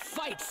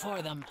 Fight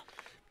for them.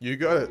 You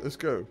got it, let's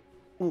go.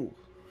 Ooh.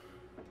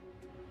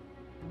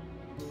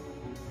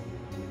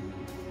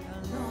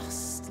 A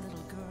lost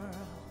little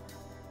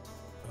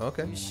girl.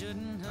 Okay. You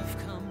shouldn't have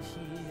come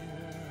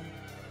here.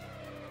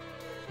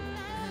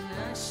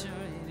 And I sure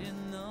ain't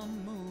in the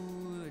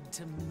mood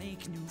to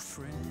make new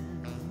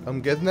friends.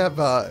 I'm getting that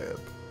vibe.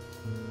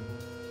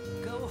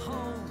 Go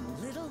home,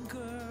 little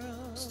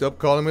girl. Stop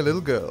calling me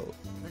little girl.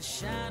 The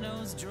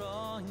shadows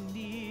drawing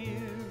near.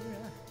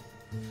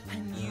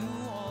 And you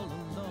all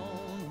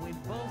alone. We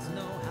both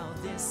know how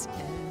this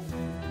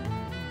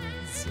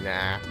ends.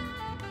 Nah.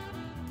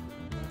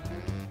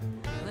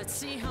 Let's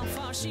see how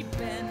far she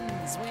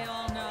bends. We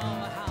all know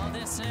how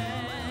this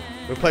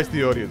ends. Replace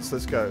the audience,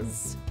 let's go.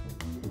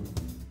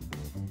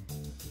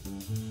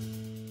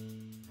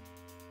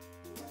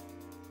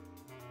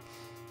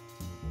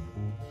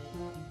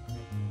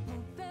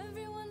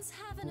 Everyone's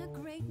having a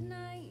great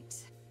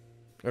night.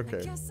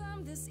 Okay. Guess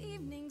I'm this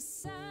evening's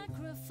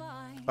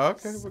sacrifice.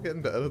 Okay, we're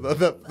getting better.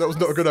 That was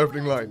not a good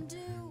opening line.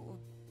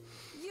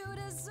 You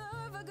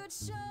deserve a good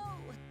show.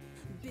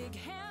 Big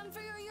hand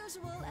for your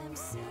usual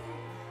MC.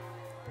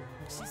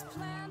 She's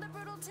planned a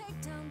brutal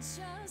takedown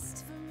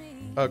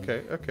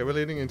Okay, okay, we're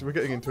leaning into, we're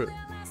getting into it.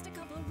 Hopefully I'll last a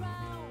couple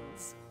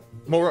rounds.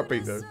 More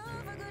upbeat though.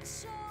 Deserve a good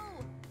show.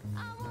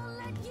 I won't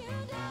let you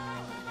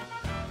down.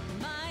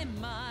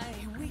 My,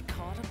 we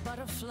caught a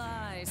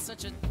butterfly,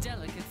 such a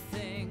delicate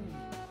thing.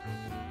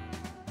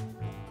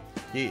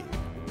 Yeah.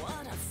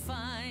 What a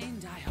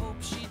find. I hope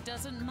she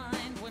doesn't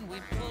mind when we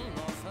pull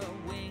off her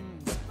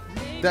wings.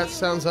 Maybe That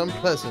sounds you don't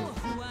unpleasant. know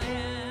who I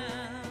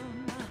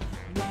am.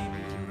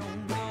 Maybe you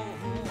don't know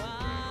who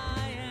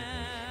I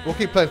am. We'll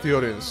keep playing for the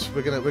audience.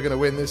 We're gonna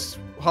win this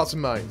hearts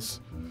and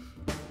minds.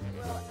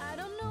 Well, I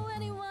don't know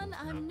anyone,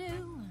 I'm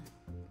new.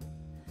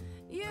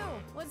 You,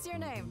 what's your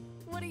name?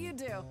 What do you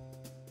do?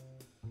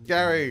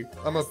 Gary,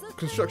 I'm a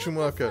construction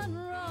worker. Front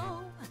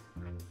row.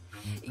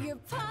 You're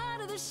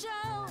part of the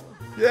show.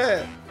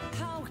 Yeah.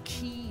 How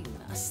keen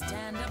a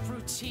stand-up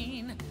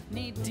routine,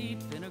 knee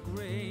deep in a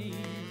grave.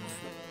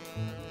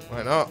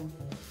 Why not?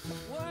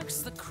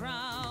 Works the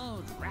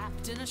crowd,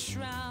 wrapped in a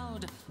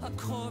shroud, a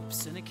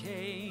corpse in a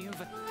cave.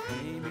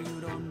 Maybe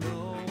you don't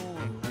know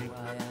who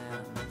I am.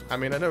 I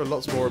mean, I know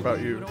lots more about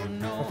you.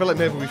 I feel like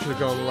maybe we should have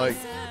gone like. I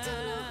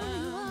don't know who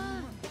you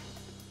are.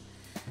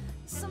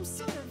 Some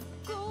sort of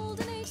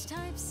golden age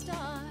type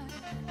star.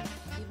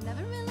 You've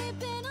never really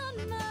been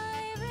on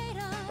my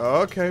radar.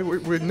 Oh, okay,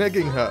 we're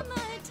negging her. My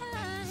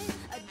time,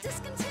 a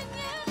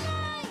discontinued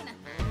line.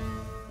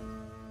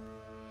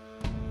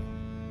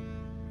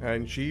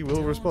 And she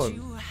will respond.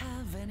 Don't you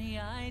have any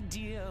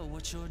idea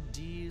what you're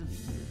dealing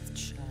with,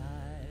 child?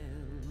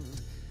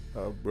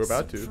 We're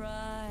about to.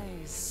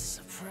 Surprise,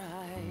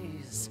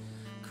 surprise.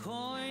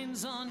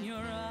 Coins on your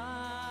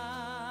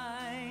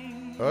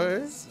eyes. Oh,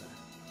 yeah?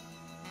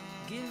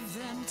 Give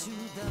them to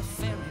the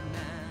ferryman.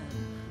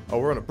 Oh,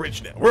 we're on a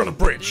bridge now. We're on a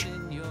bridge.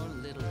 In your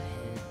little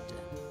head.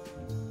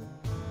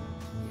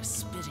 You're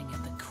spitting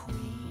at the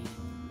queen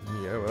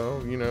Yeah,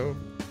 well, you know,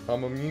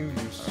 I'm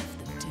amused. of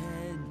the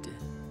dead.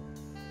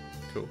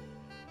 Cool.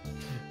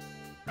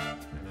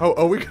 Oh,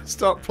 are we gonna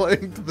start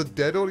playing to the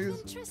dead audience?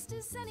 Interest,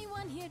 is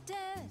anyone here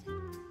dead?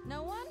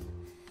 No one?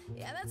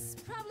 Yeah, that's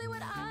probably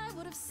what I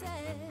would have said.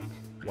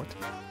 What?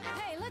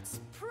 Hey, let's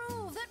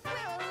prove that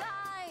we're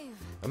alive.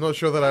 I'm not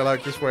sure that I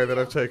like this way that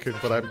I've taken,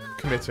 but I'm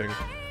committing.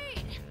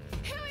 Hey,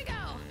 here we go.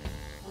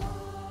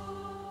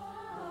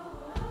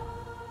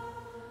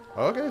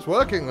 Okay, it's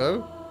working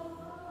though.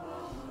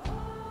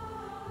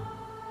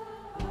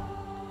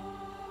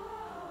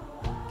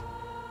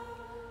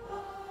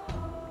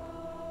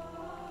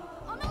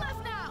 On the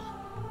left now.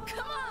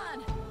 Come on.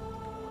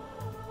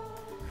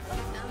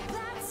 Now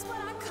that's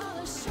what I call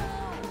a show.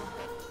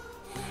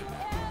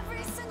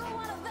 Every single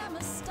one of them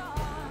a star.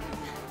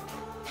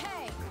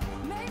 Hey,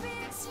 maybe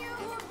it's you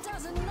who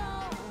doesn't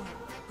know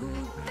who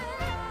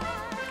they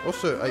are.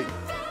 Also,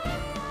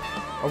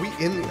 are we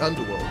in the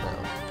underworld now?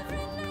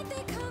 Every night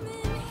they come in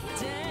here.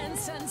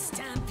 Dance and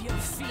stamp your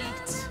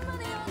feet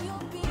Money on your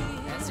beat.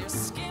 as your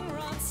skin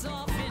rots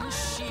off in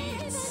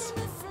sheets.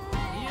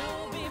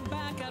 You'll be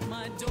back at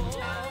my door.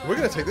 We're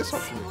gonna take this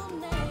option.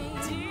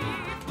 Deep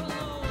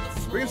below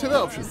the We're gonna take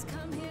that option.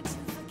 Come here to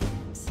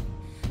forget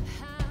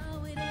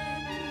how it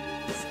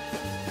ends.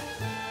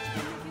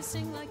 If you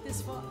sing like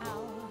this for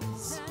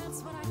hours,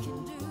 That's what I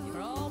can do.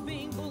 you're all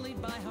being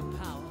bullied by her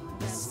powers.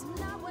 That's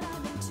not what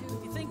I'm into.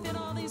 You think that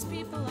all these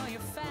people are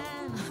your I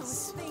was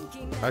fans?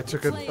 thinking that I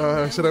took a. playing I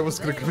them said I was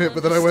gonna they commit,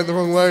 but then I went the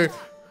wrong way.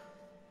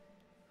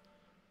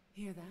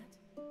 Hear that?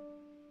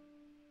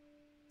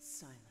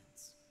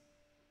 Silence.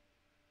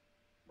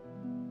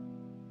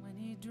 When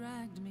he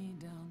dragged me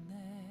down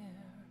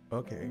there,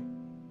 Okay.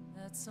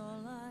 that's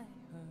all I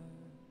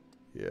heard.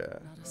 Yeah.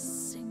 Not a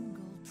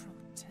single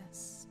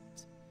protest,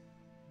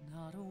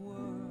 not a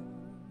word.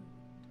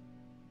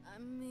 I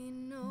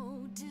mean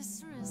no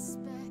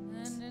disrespect.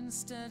 And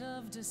instead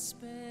of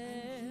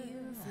despair,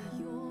 Here for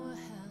your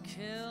help.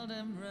 killed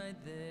him right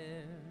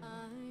there.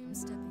 I'm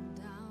stepping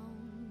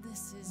down.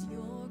 This is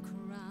your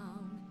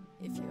crown.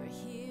 If you're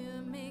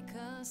here, make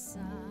a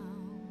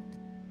sound.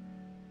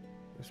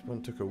 This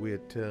one took a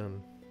weird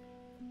turn.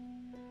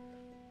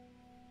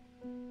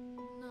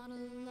 Not a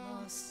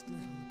lost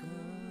Little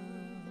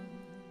girl,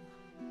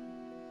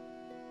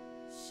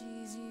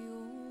 She's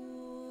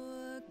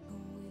your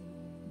queen.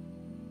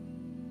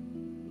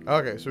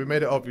 Okay, so we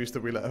made it obvious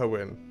that we let her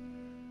win.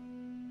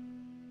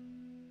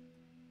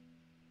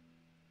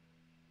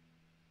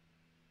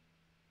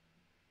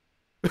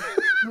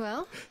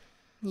 Well,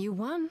 you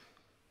won.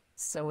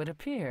 so it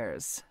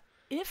appears.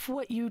 If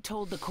what you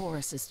told the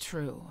chorus is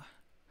true,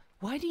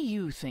 why do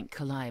you think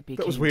Calliope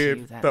That was came to you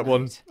weird. that That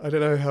one. night? I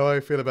don't know how I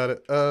feel about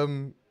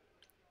it.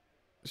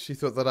 She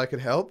thought that I could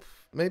help,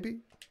 maybe?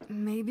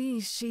 Maybe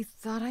she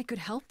thought I could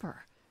help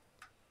her.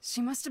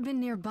 She must have been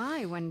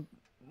nearby when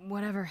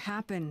whatever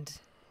happened.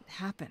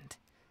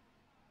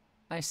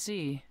 I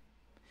see.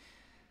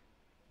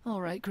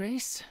 All right,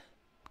 Grace.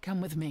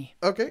 Come with me.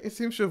 Okay, it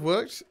seems to have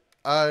worked.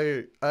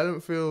 I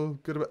don't feel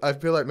good about. I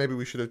feel like maybe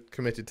we should have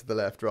committed to the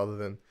left rather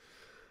than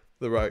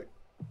the right.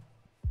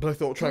 But I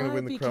thought trying to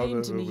win the crowd came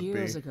over to me would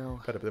years be ago.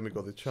 better. But then we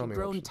got the She'd charming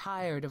grown option.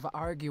 tired of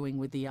arguing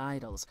with the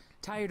idols,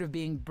 tired of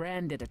being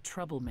branded a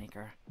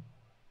troublemaker.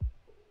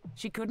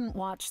 She couldn't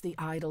watch the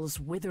idols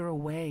wither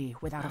away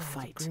without a The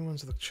fight. green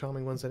ones are the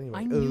charming ones anyway.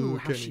 I knew Oh,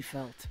 how Kenny. she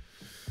felt.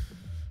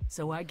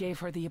 So I gave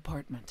her the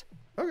apartment.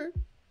 Okay.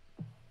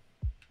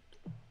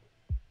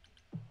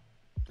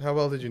 How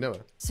well did you know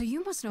her? So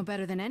you must know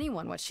better than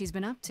anyone what she's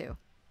been up to.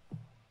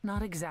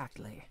 Not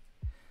exactly.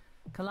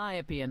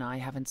 Calliope and I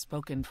haven't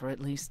spoken for at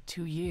least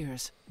 2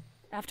 years.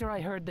 After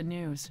I heard the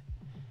news,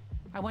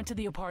 I went to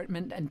the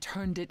apartment and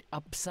turned it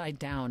upside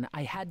down.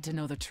 I had to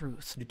know the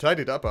truth. You tied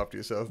it up after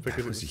yourself because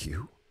That it was was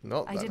you?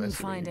 not I that didn't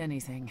messy. find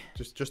anything.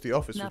 Just the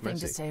office was Nothing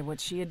messy. to say what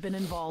she had been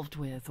involved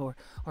with or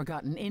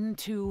gotten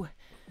into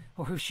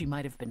or who she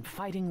might have been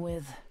fighting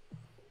with.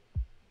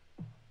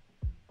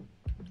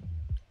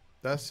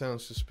 That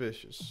sounds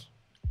suspicious.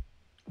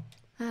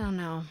 I don't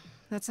know.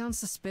 That sounds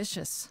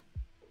suspicious.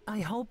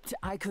 I hoped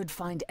I could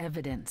find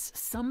evidence,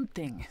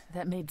 something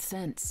that made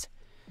sense.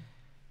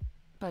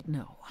 But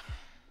no,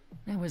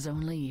 it was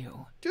only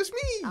you. Just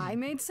me! I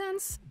made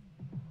sense?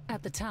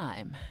 At the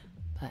time,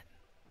 but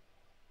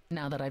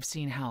now that I've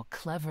seen how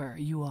clever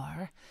you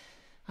are,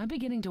 I'm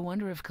beginning to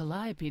wonder if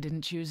Calliope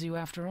didn't choose you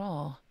after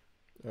all.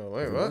 Oh,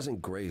 wait, If it what?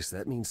 wasn't Grace,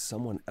 that means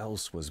someone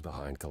else was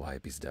behind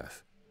Calliope's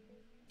death.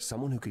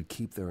 Someone who could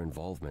keep their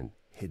involvement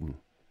hidden.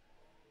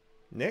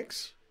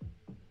 Nyx?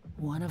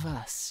 One of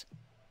us.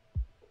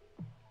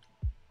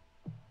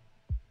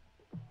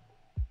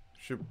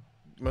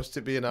 Must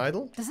it be an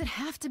idol? Does it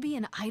have to be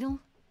an idol?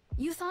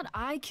 You thought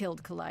I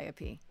killed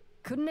Calliope.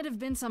 Couldn't it have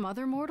been some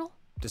other mortal?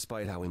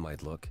 Despite how he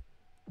might look,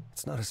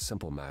 it's not a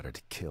simple matter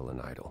to kill an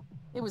idol.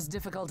 It was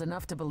difficult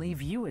enough to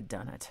believe you had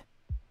done it.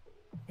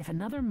 If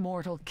another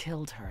mortal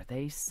killed her,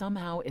 they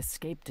somehow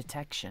escaped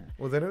detection.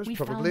 Well, then it was We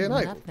probably found an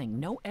idol. nothing,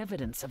 no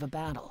evidence of a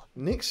battle.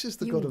 Nyx is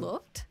the You god of,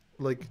 looked?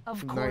 like,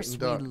 Of night course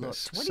and we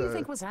darkness. looked. What do you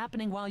think was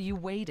happening while you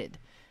waited?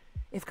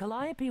 If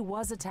Calliope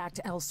was attacked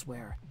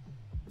elsewhere,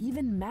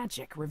 even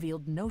magic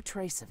revealed no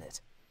trace of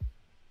it.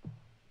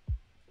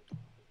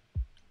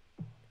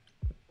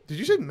 Did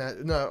you say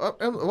magic? No,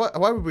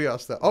 why would we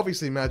ask that?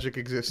 Obviously magic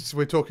exists.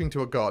 We're talking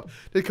to a god.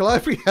 Did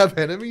Calliope have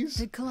enemies?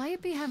 Did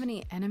Calliope have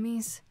any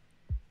enemies?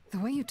 The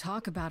way you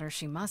talk about her,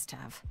 she must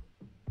have.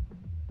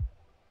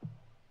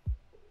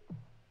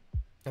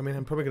 I mean,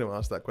 I'm probably going to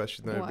ask that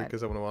question, though, What?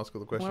 because I want to ask all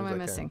the questions What am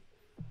I I missing?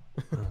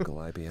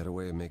 Calliope had a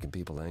way of making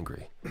people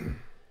angry.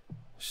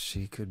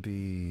 She could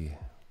be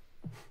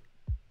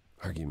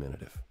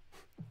argumentative.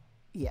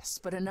 Yes,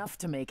 but enough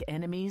to make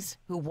enemies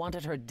who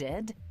wanted her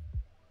dead?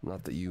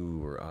 Not that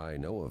you or I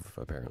know of,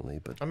 apparently,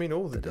 but I mean,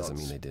 all the that doesn't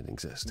gods mean they didn't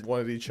exist.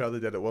 wanted each other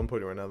dead at one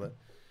point or another.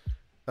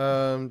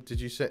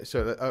 Did you say...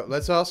 So,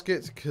 let's ask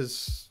it,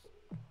 because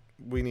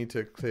we need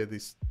to clear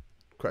these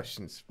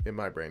questions in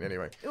my brain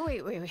anyway.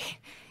 Wait.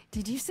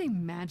 Did you say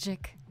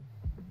magic?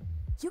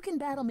 You can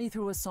battle me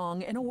through a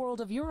song in a world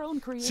of your own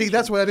creation. See,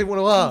 that's why I didn't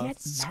want And to yet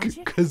ask,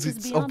 magic because is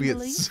it's beyond obvious.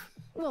 belief?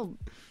 Well,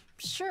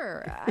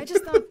 sure. I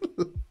just thought...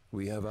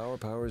 We have our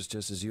powers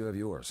just as you have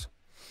yours.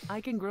 I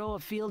can grow a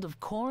field of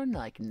corn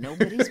like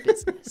nobody's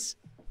business.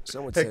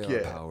 Some would Heck say yeah.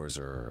 our powers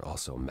are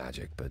also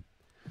magic, but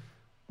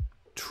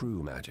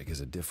true magic is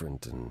a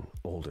different and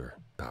older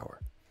power.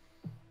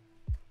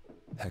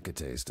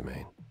 Hecate's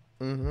domain.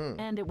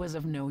 And it was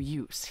of no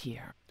use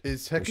here.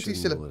 Is Hecate shouldn't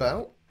still rule it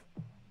about?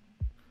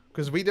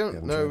 Because we don't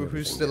haven't know tried who's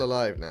everything still yet.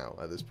 alive now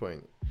at this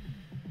point.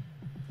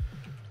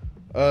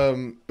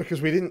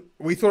 Because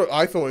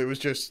I thought it was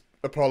just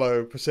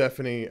Apollo,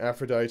 Persephone,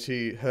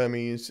 Aphrodite,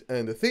 Hermes,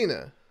 and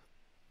Athena.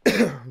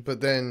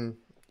 But then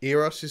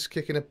Eros is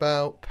kicking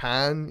about.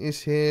 Pan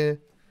is here.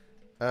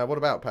 What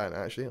about Pan,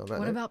 actually? On that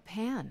What note? about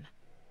Pan?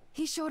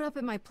 He showed up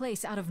at my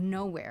place out of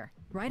nowhere,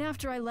 right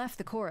after I left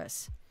the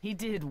chorus. He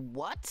did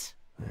what?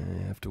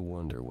 I have to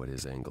wonder what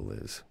his angle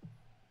is.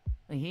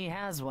 He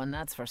has one,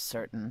 that's for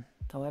certain.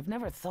 Though I've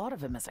never thought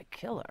of him as a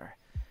killer.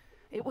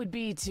 It would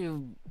be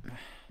too...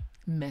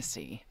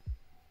 messy.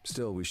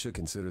 Still, we should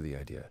consider the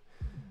idea.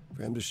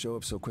 For him to show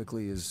up so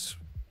quickly is...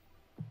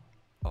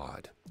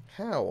 odd.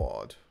 How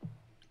odd.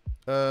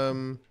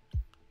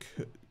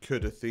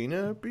 Could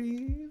Athena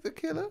be the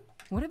killer?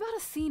 What about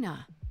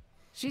Athena?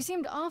 She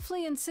seemed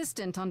awfully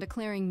insistent on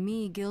declaring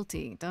me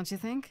guilty, don't you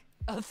think?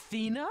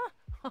 Athena?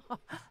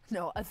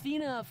 No,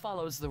 Athena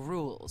follows the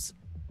rules.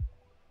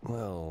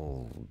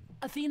 Well,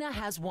 Athena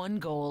has one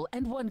goal,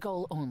 and one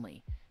goal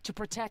only. To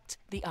protect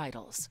the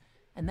idols.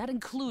 And that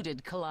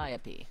included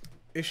Calliope.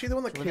 Is she the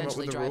one that She'll came up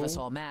eventually with the drive rule? us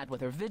all mad with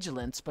her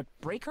vigilance, but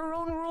break her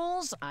own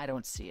rules? I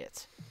don't see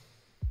it.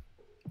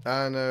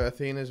 No,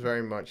 Athena's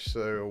very much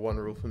so one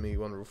rule for me,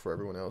 one rule for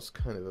everyone else.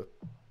 Kind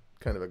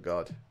of a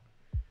god,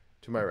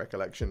 to my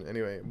recollection.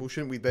 Anyway, well,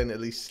 shouldn't we then at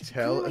least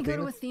tell Can we go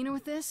Athena? to Athena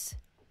with this?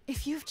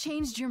 If you've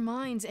changed your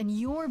minds and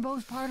you're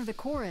both part of the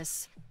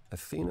chorus,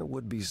 Athena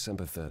would be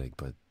sympathetic,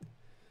 but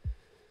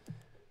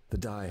the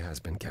die has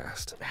been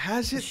cast.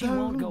 Has it She though?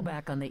 won't go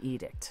back on the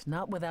edict,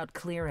 not without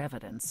clear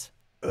evidence.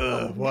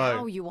 Why?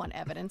 now you want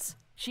evidence.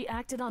 She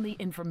acted on the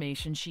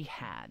information she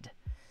had.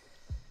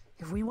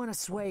 If we want to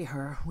sway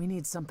her, we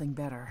need something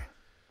better.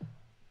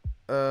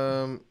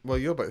 Well,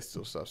 you're both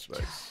still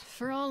suspects.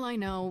 For all I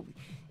know,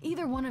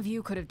 either one of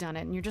you could have done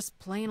it and you're just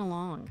playing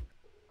along.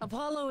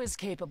 Apollo is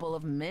capable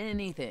of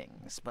many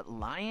things, but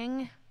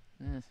lying?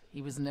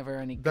 He was never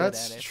any good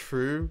That's at it.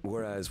 true.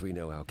 Whereas we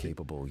know how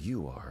capable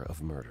you are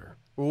of murder.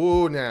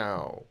 Ooh,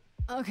 now.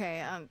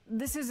 Okay,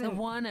 this The isn't.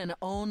 one and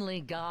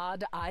only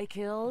god I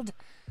killed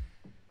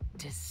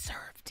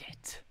deserved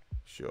it.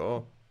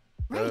 Sure.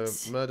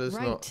 Right. Murder's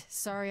right. not.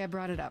 Sorry I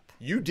brought it up.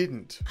 You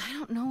didn't. I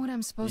don't know what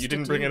I'm supposed You to do.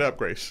 didn't bring it up,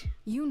 Grace.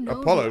 You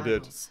know Apollo the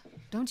did. idols.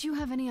 Don't you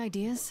have any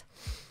ideas?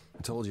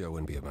 I told you I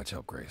wouldn't be of much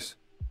help, Grace.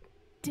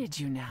 Did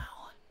you now?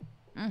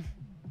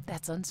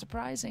 That's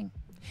unsurprising.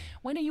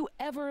 When are you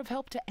ever of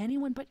help to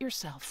anyone but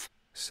yourself?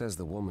 Says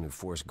the woman who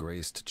forced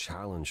Grace to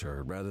challenge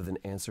her rather than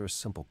answer a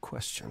simple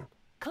question.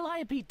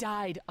 Calliope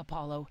died,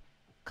 Apollo.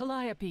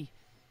 Calliope,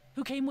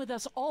 who came with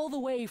us all the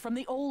way from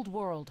the old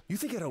world. You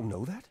think I don't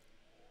know that?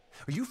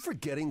 Are you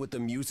forgetting what the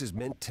Muses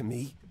meant to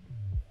me?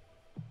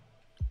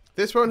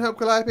 This won't help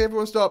Calliope.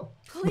 Everyone stop.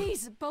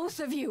 Please, both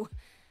of you.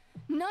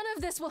 None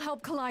of this will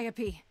help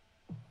Calliope.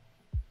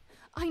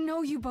 I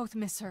know you both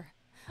miss her.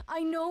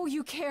 I know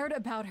you cared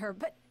about her,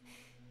 but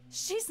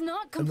she's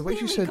not And the way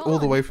completely she said gone. all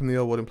the way from the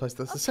old world in place,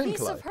 that's the A same piece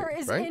Calliope, of her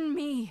is right? in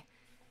me.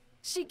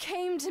 She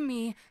came to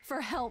me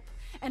for help,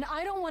 and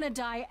I don't want to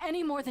die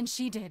any more than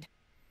she did.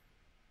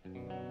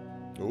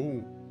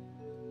 Ooh.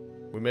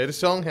 We made a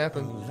song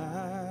happen.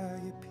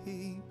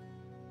 Calliope,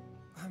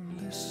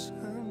 I'm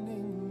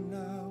listening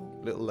now.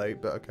 Little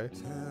late, but okay.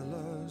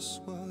 Tell us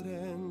what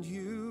end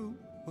you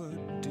were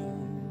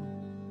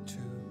doomed to.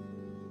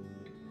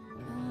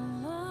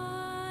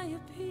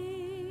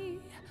 Calliope,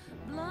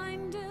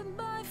 blinded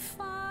by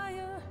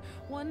fire,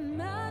 one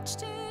match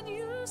did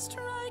you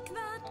strike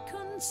that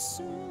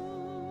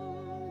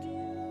consumed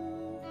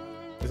you.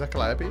 Is that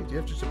Calliope? Do you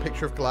have just a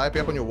picture of Calliope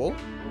up on your wall?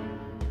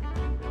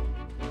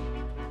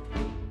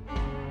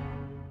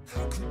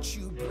 How could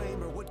you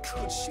blame her? What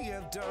could she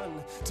have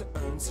done to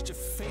earn such a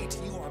fate?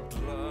 You are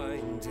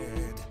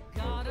blinded.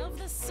 God of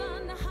the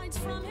sun hides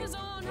from his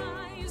own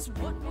eyes.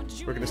 What would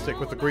you We're gonna stick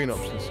with the green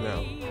options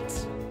now.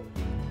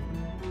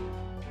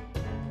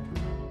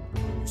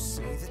 You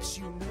say that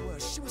you knew her,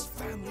 she was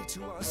family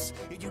to us,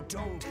 yet you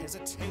don't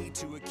hesitate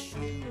to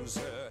accuse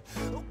her.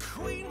 Oh,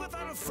 queen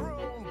without a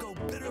throne, go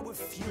bitter with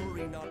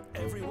fury. Not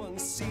everyone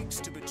seeks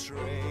to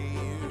betray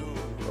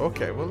you.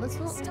 Okay, well, let's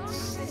not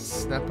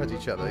snap at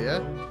each other, yeah?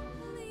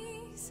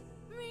 Please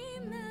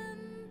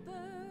remember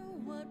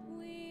what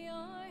we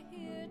are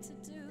here to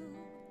do.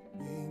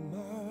 We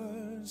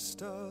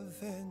must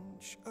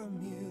avenge our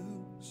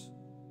muse.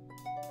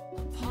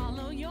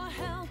 Apollo, your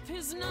help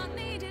is not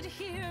needed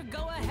here.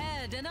 Go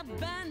ahead and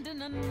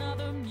abandon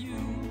another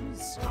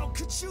muse. How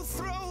could you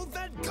throw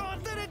that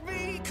gauntlet at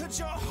me? Could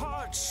your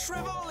heart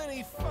shrivel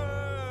any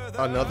further?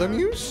 Another You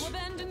muse?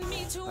 abandoned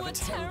me to Of a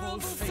terrible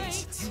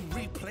fate. You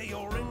replay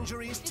your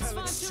injuries It's till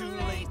far it's too too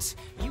late. late.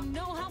 You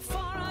know how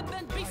far I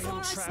bent before I I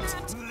am trapped.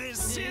 snapped.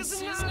 This is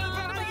is not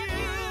not about about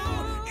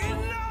you.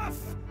 Enough!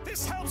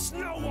 This helps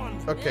no one.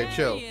 Okay, There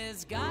chill. he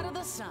is, God of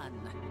the sun.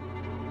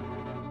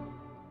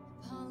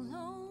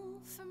 Apollo,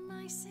 for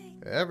my sake,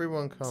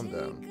 Everyone calm take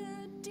down.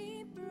 a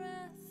deep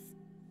breath.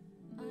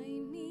 I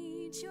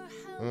need your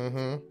help,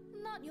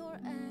 Mm-hmm. not your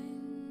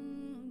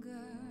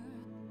anger.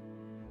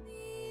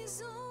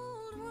 These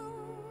old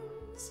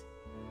wounds,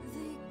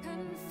 they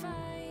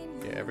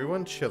confine Yeah,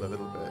 everyone chill a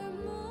little bit.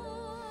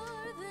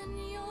 more than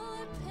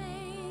your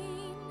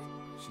pain.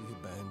 She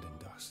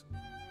abandoned us.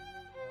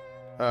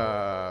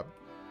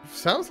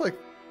 Sounds like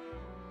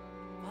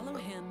Follow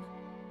him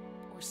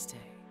or stay.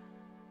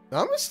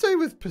 I'm gonna stay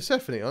with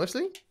Persephone,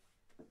 honestly.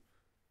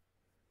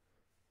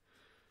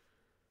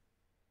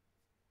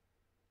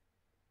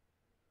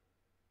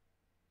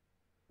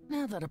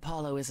 Now that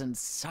Apollo isn't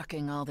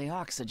sucking all the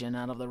oxygen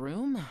out of the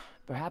room,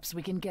 perhaps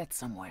we can get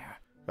somewhere.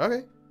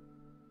 Okay.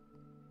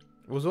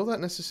 Was all that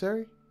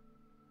necessary?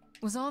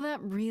 Was all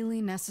that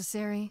really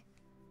necessary?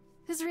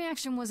 His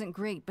reaction wasn't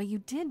great, but you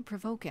did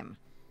provoke him.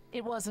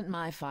 It wasn't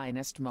my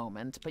finest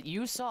moment, but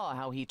you saw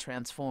how he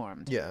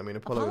transformed. Yeah, I mean,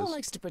 Apollo Apollo is...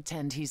 likes to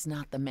pretend he's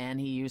not the man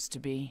he used to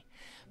be,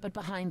 but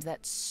behind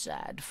that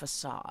sad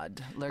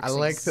facade lurks I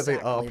like that they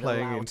are exactly the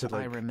playing lout into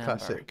I the remember.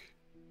 classic.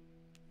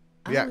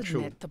 The I'll actual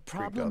admit, the Greek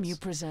problem you gods.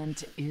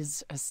 present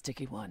is a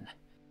sticky one.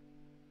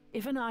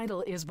 If an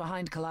idol is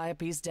behind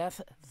Calliope's death,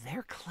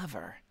 they're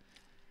clever.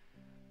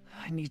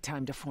 I need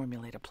time to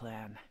formulate a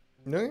plan.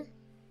 No?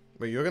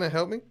 But you're gonna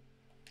help me?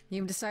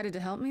 You've decided to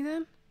help me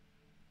then?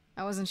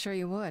 I wasn't sure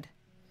you would.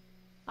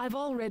 I've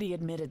already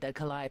admitted that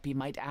Calliope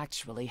might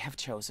actually have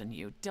chosen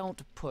you.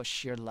 Don't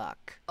push your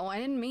luck. Oh, I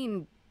didn't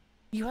mean...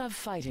 You have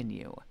fight in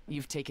you.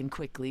 You've taken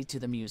quickly to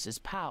the Muse's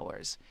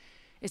powers.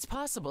 It's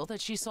possible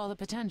that she saw the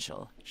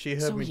potential. She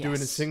heard So me doing a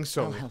yes,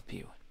 sing-song. I'll help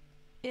you.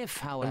 If,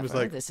 however,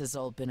 like, this has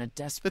all been a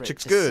desperate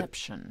chick's good."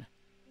 deception.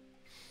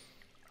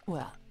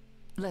 Well,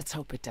 let's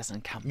hope it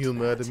doesn't come You'll to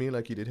murder that. me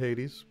like you did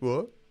Hades?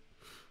 What?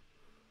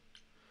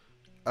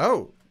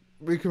 Oh,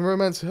 we can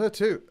romance her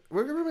too.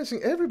 We're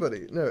romancing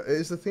everybody. No,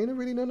 is Athena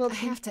really not an I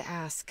option? have to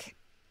ask,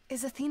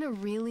 is Athena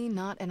really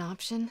not an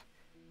option?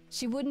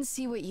 She wouldn't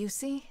see what you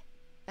see?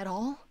 At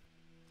all?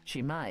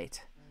 She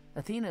might.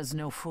 Athena's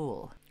no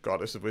fool.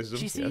 Goddess of wisdom.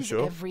 She Yeah, sees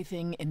sure.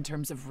 everything in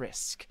terms of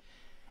risk.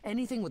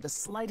 Anything with the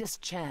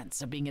slightest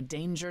chance of being a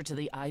danger to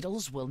the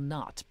idols will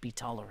not be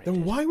tolerated.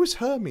 Then why was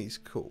Hermes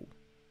cool?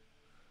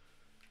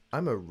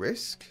 I'm a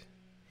risk?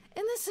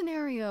 In this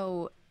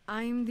scenario,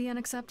 I'm the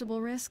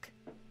unacceptable risk.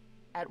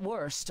 At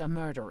worst, a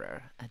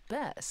murderer. At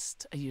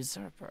best, a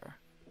usurper.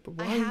 But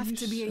I why have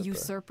to be a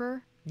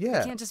usurper?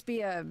 Yeah. I can't just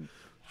be a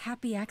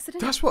happy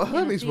accident? That's what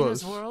Hermes In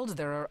Athena's was. world,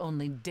 there are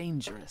only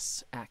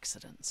dangerous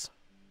accidents.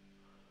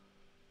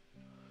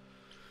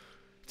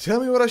 Tell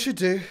me what I should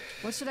do.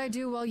 What should I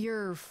do while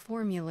you're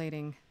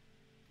formulating?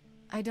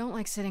 I don't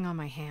like sitting on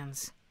my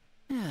hands.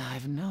 Yeah,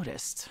 I've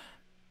noticed.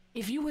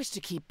 If you wish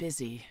to keep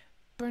busy,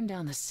 burn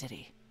down the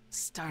city.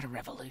 Start a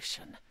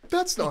revolution.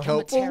 That's not Become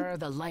helpful. a terror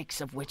the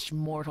likes of which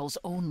mortals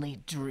only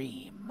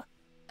dream.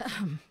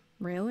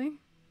 Really?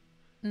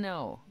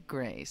 No,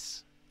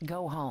 Grace.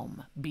 Go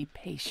home. Be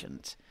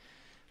patient.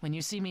 When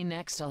you see me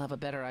next, I'll have a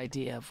better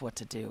idea of what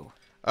to do.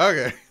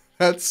 Okay,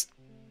 that's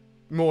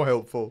more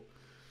helpful.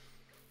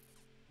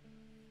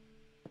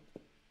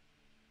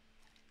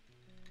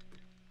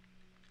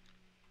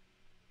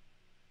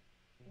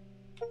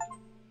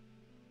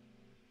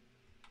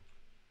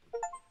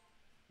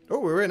 Oh,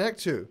 we're in Act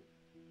 2.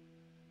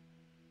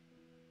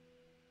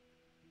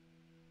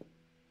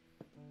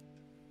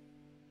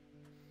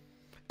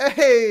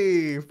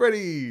 Hey,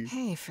 Freddy!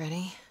 Hey,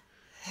 Freddy.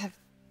 Have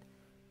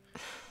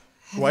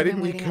Why you didn't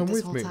been we waiting come out this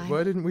with whole me? time?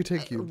 Why didn't we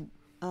take you?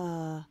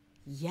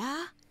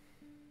 Yeah?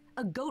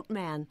 A goat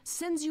man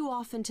sends you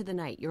off into the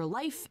night. Your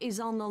life is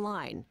on the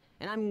line.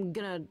 And I'm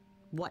gonna,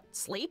 what,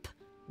 sleep?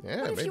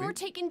 Yeah, What if maybe. you were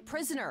taken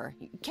prisoner,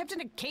 kept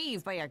in a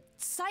cave by a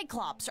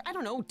cyclops, or I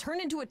don't know,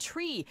 turned into a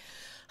tree?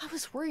 I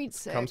was worried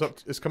sick.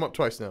 It's come up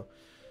twice now.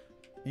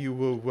 You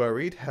were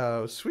worried?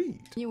 How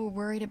sweet. You were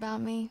worried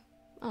about me?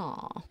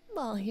 Aw.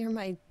 Well, you're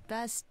my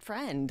best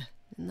friend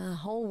in the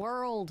whole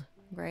world,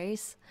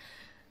 Grace.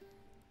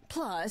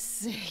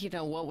 Plus, you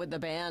know, what would the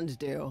band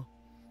do?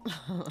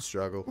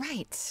 Struggle.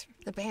 Right,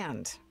 the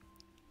band.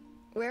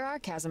 Where are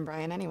Kaz and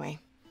Brian anyway?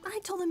 I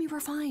told them you were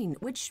fine,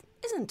 which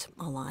isn't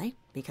a lie,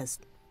 because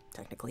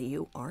technically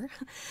you are.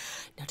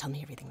 Now tell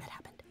me everything that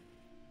happened.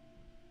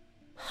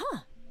 Huh.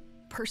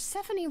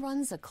 Persephone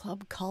runs a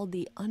club called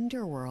the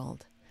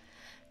Underworld.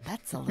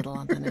 That's a little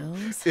on the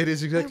nose. It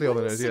is exactly on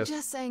the nose, yes.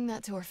 Suggest saying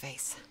that to her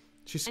face.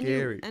 She's And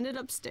scary. you ended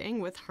up staying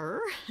with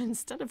her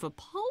instead of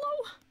Apollo?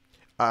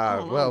 I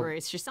don't know, Well,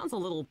 Grace, she sounds a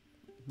little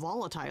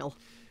volatile.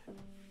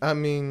 I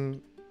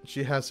mean,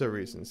 she has her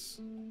reasons.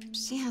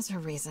 She has her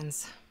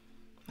reasons.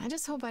 I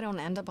just hope I don't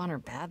end up on her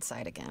bad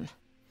side again.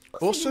 Figure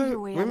Also, your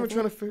way when out we're of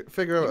trying it. to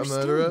figure out You're a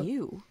still murderer,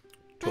 you.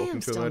 I am talking to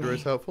a still murderer me.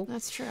 is helpful.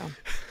 That's true.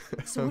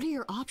 So what are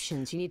your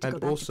options? You need to And go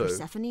back also- to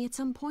Persephone at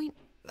some point?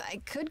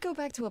 I could go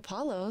back to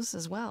Apollo's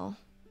as well.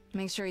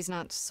 Make sure he's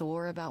not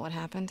sore about what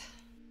happened.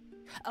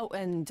 Oh,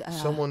 and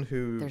Someone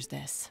who there's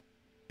this.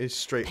 is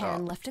straight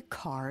Pan up. left a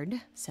card,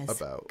 says,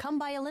 About. come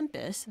by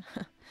Olympus.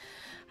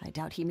 I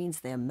doubt he means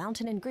the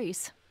mountain in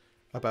Greece.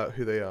 About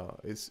who they are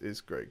is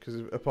great, because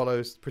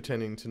Apollo's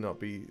pretending to not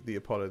be the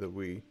Apollo that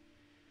we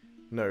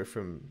know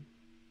from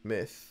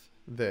myth,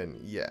 then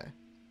yeah.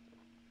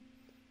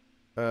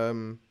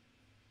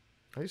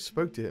 I just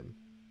spoke to him.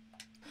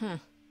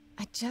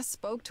 I just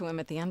spoke to him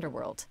at the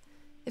Underworld.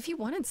 If he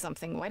wanted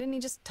something, why didn't he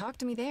just talk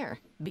to me there?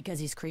 Because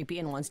he's creepy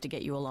and wants to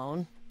get you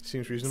alone.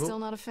 Seems reasonable. Still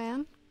not a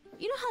fan?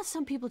 You know how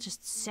some people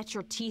just set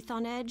your teeth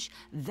on edge?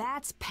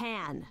 That's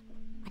Pan.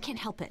 I can't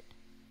help it.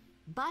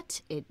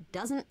 But it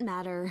doesn't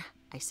matter.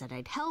 I said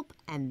I'd help,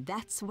 and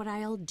that's what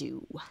I'll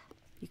do.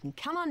 You can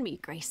count on me,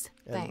 Grace.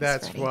 And Thanks,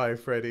 that's Freddy. why,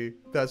 Freddy.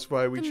 That's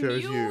why we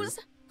chose you. Muse?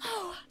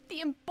 Oh,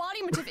 the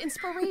embodiment of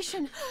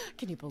inspiration.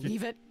 Can you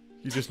believe it?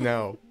 You just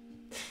now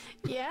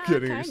Yeah,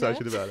 getting kinda.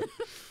 excited about it.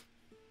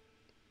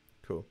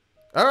 Cool.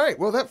 All right.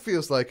 Well, that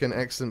feels like an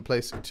excellent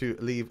place to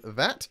leave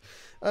that.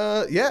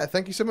 Yeah.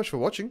 Thank you so much for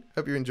watching.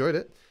 Hope you enjoyed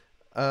it.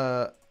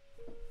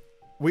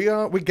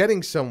 We're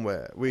getting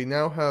somewhere. We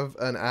now have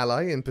an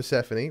ally in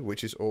Persephone,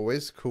 which is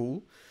always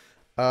cool.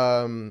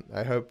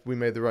 I hope we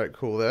made the right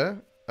call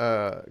there,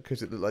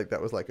 because it looked like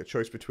that was like a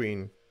choice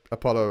between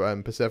Apollo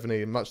and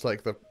Persephone, much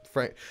like the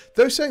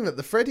though saying that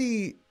the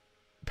Freddy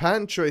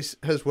Pan choice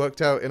has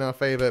worked out in our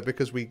favor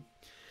because we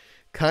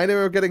kind of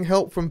are getting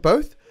help from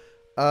both.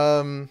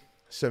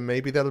 So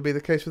maybe that'll be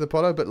the case with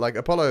Apollo, but like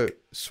Apollo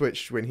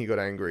switched when he got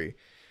angry,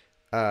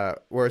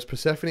 whereas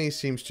Persephone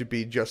seems to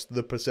be just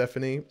the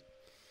Persephone.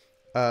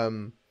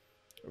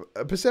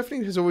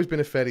 Persephone has always been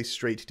a fairly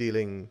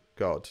straight-dealing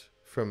god,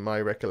 from my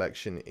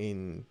recollection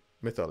in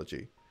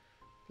mythology.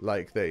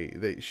 Like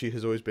she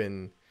has always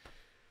been,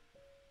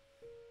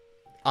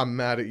 I'm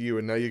mad at you,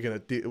 and now you're gonna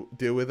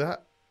deal with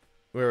that.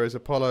 Whereas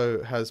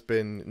Apollo has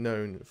been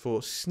known for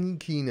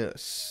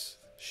sneakiness,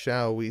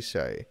 shall we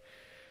say?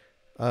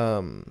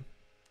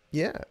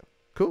 Yeah,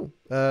 cool.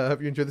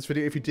 Hope you enjoyed this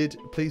video. If you did,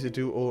 please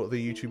do all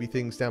the YouTubey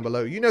things down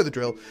below. You know the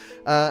drill.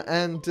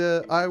 And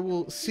I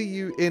will see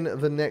you in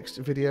the next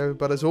video.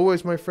 But as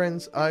always, my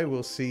friends, I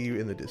will see you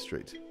in the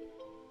district.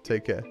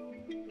 Take care.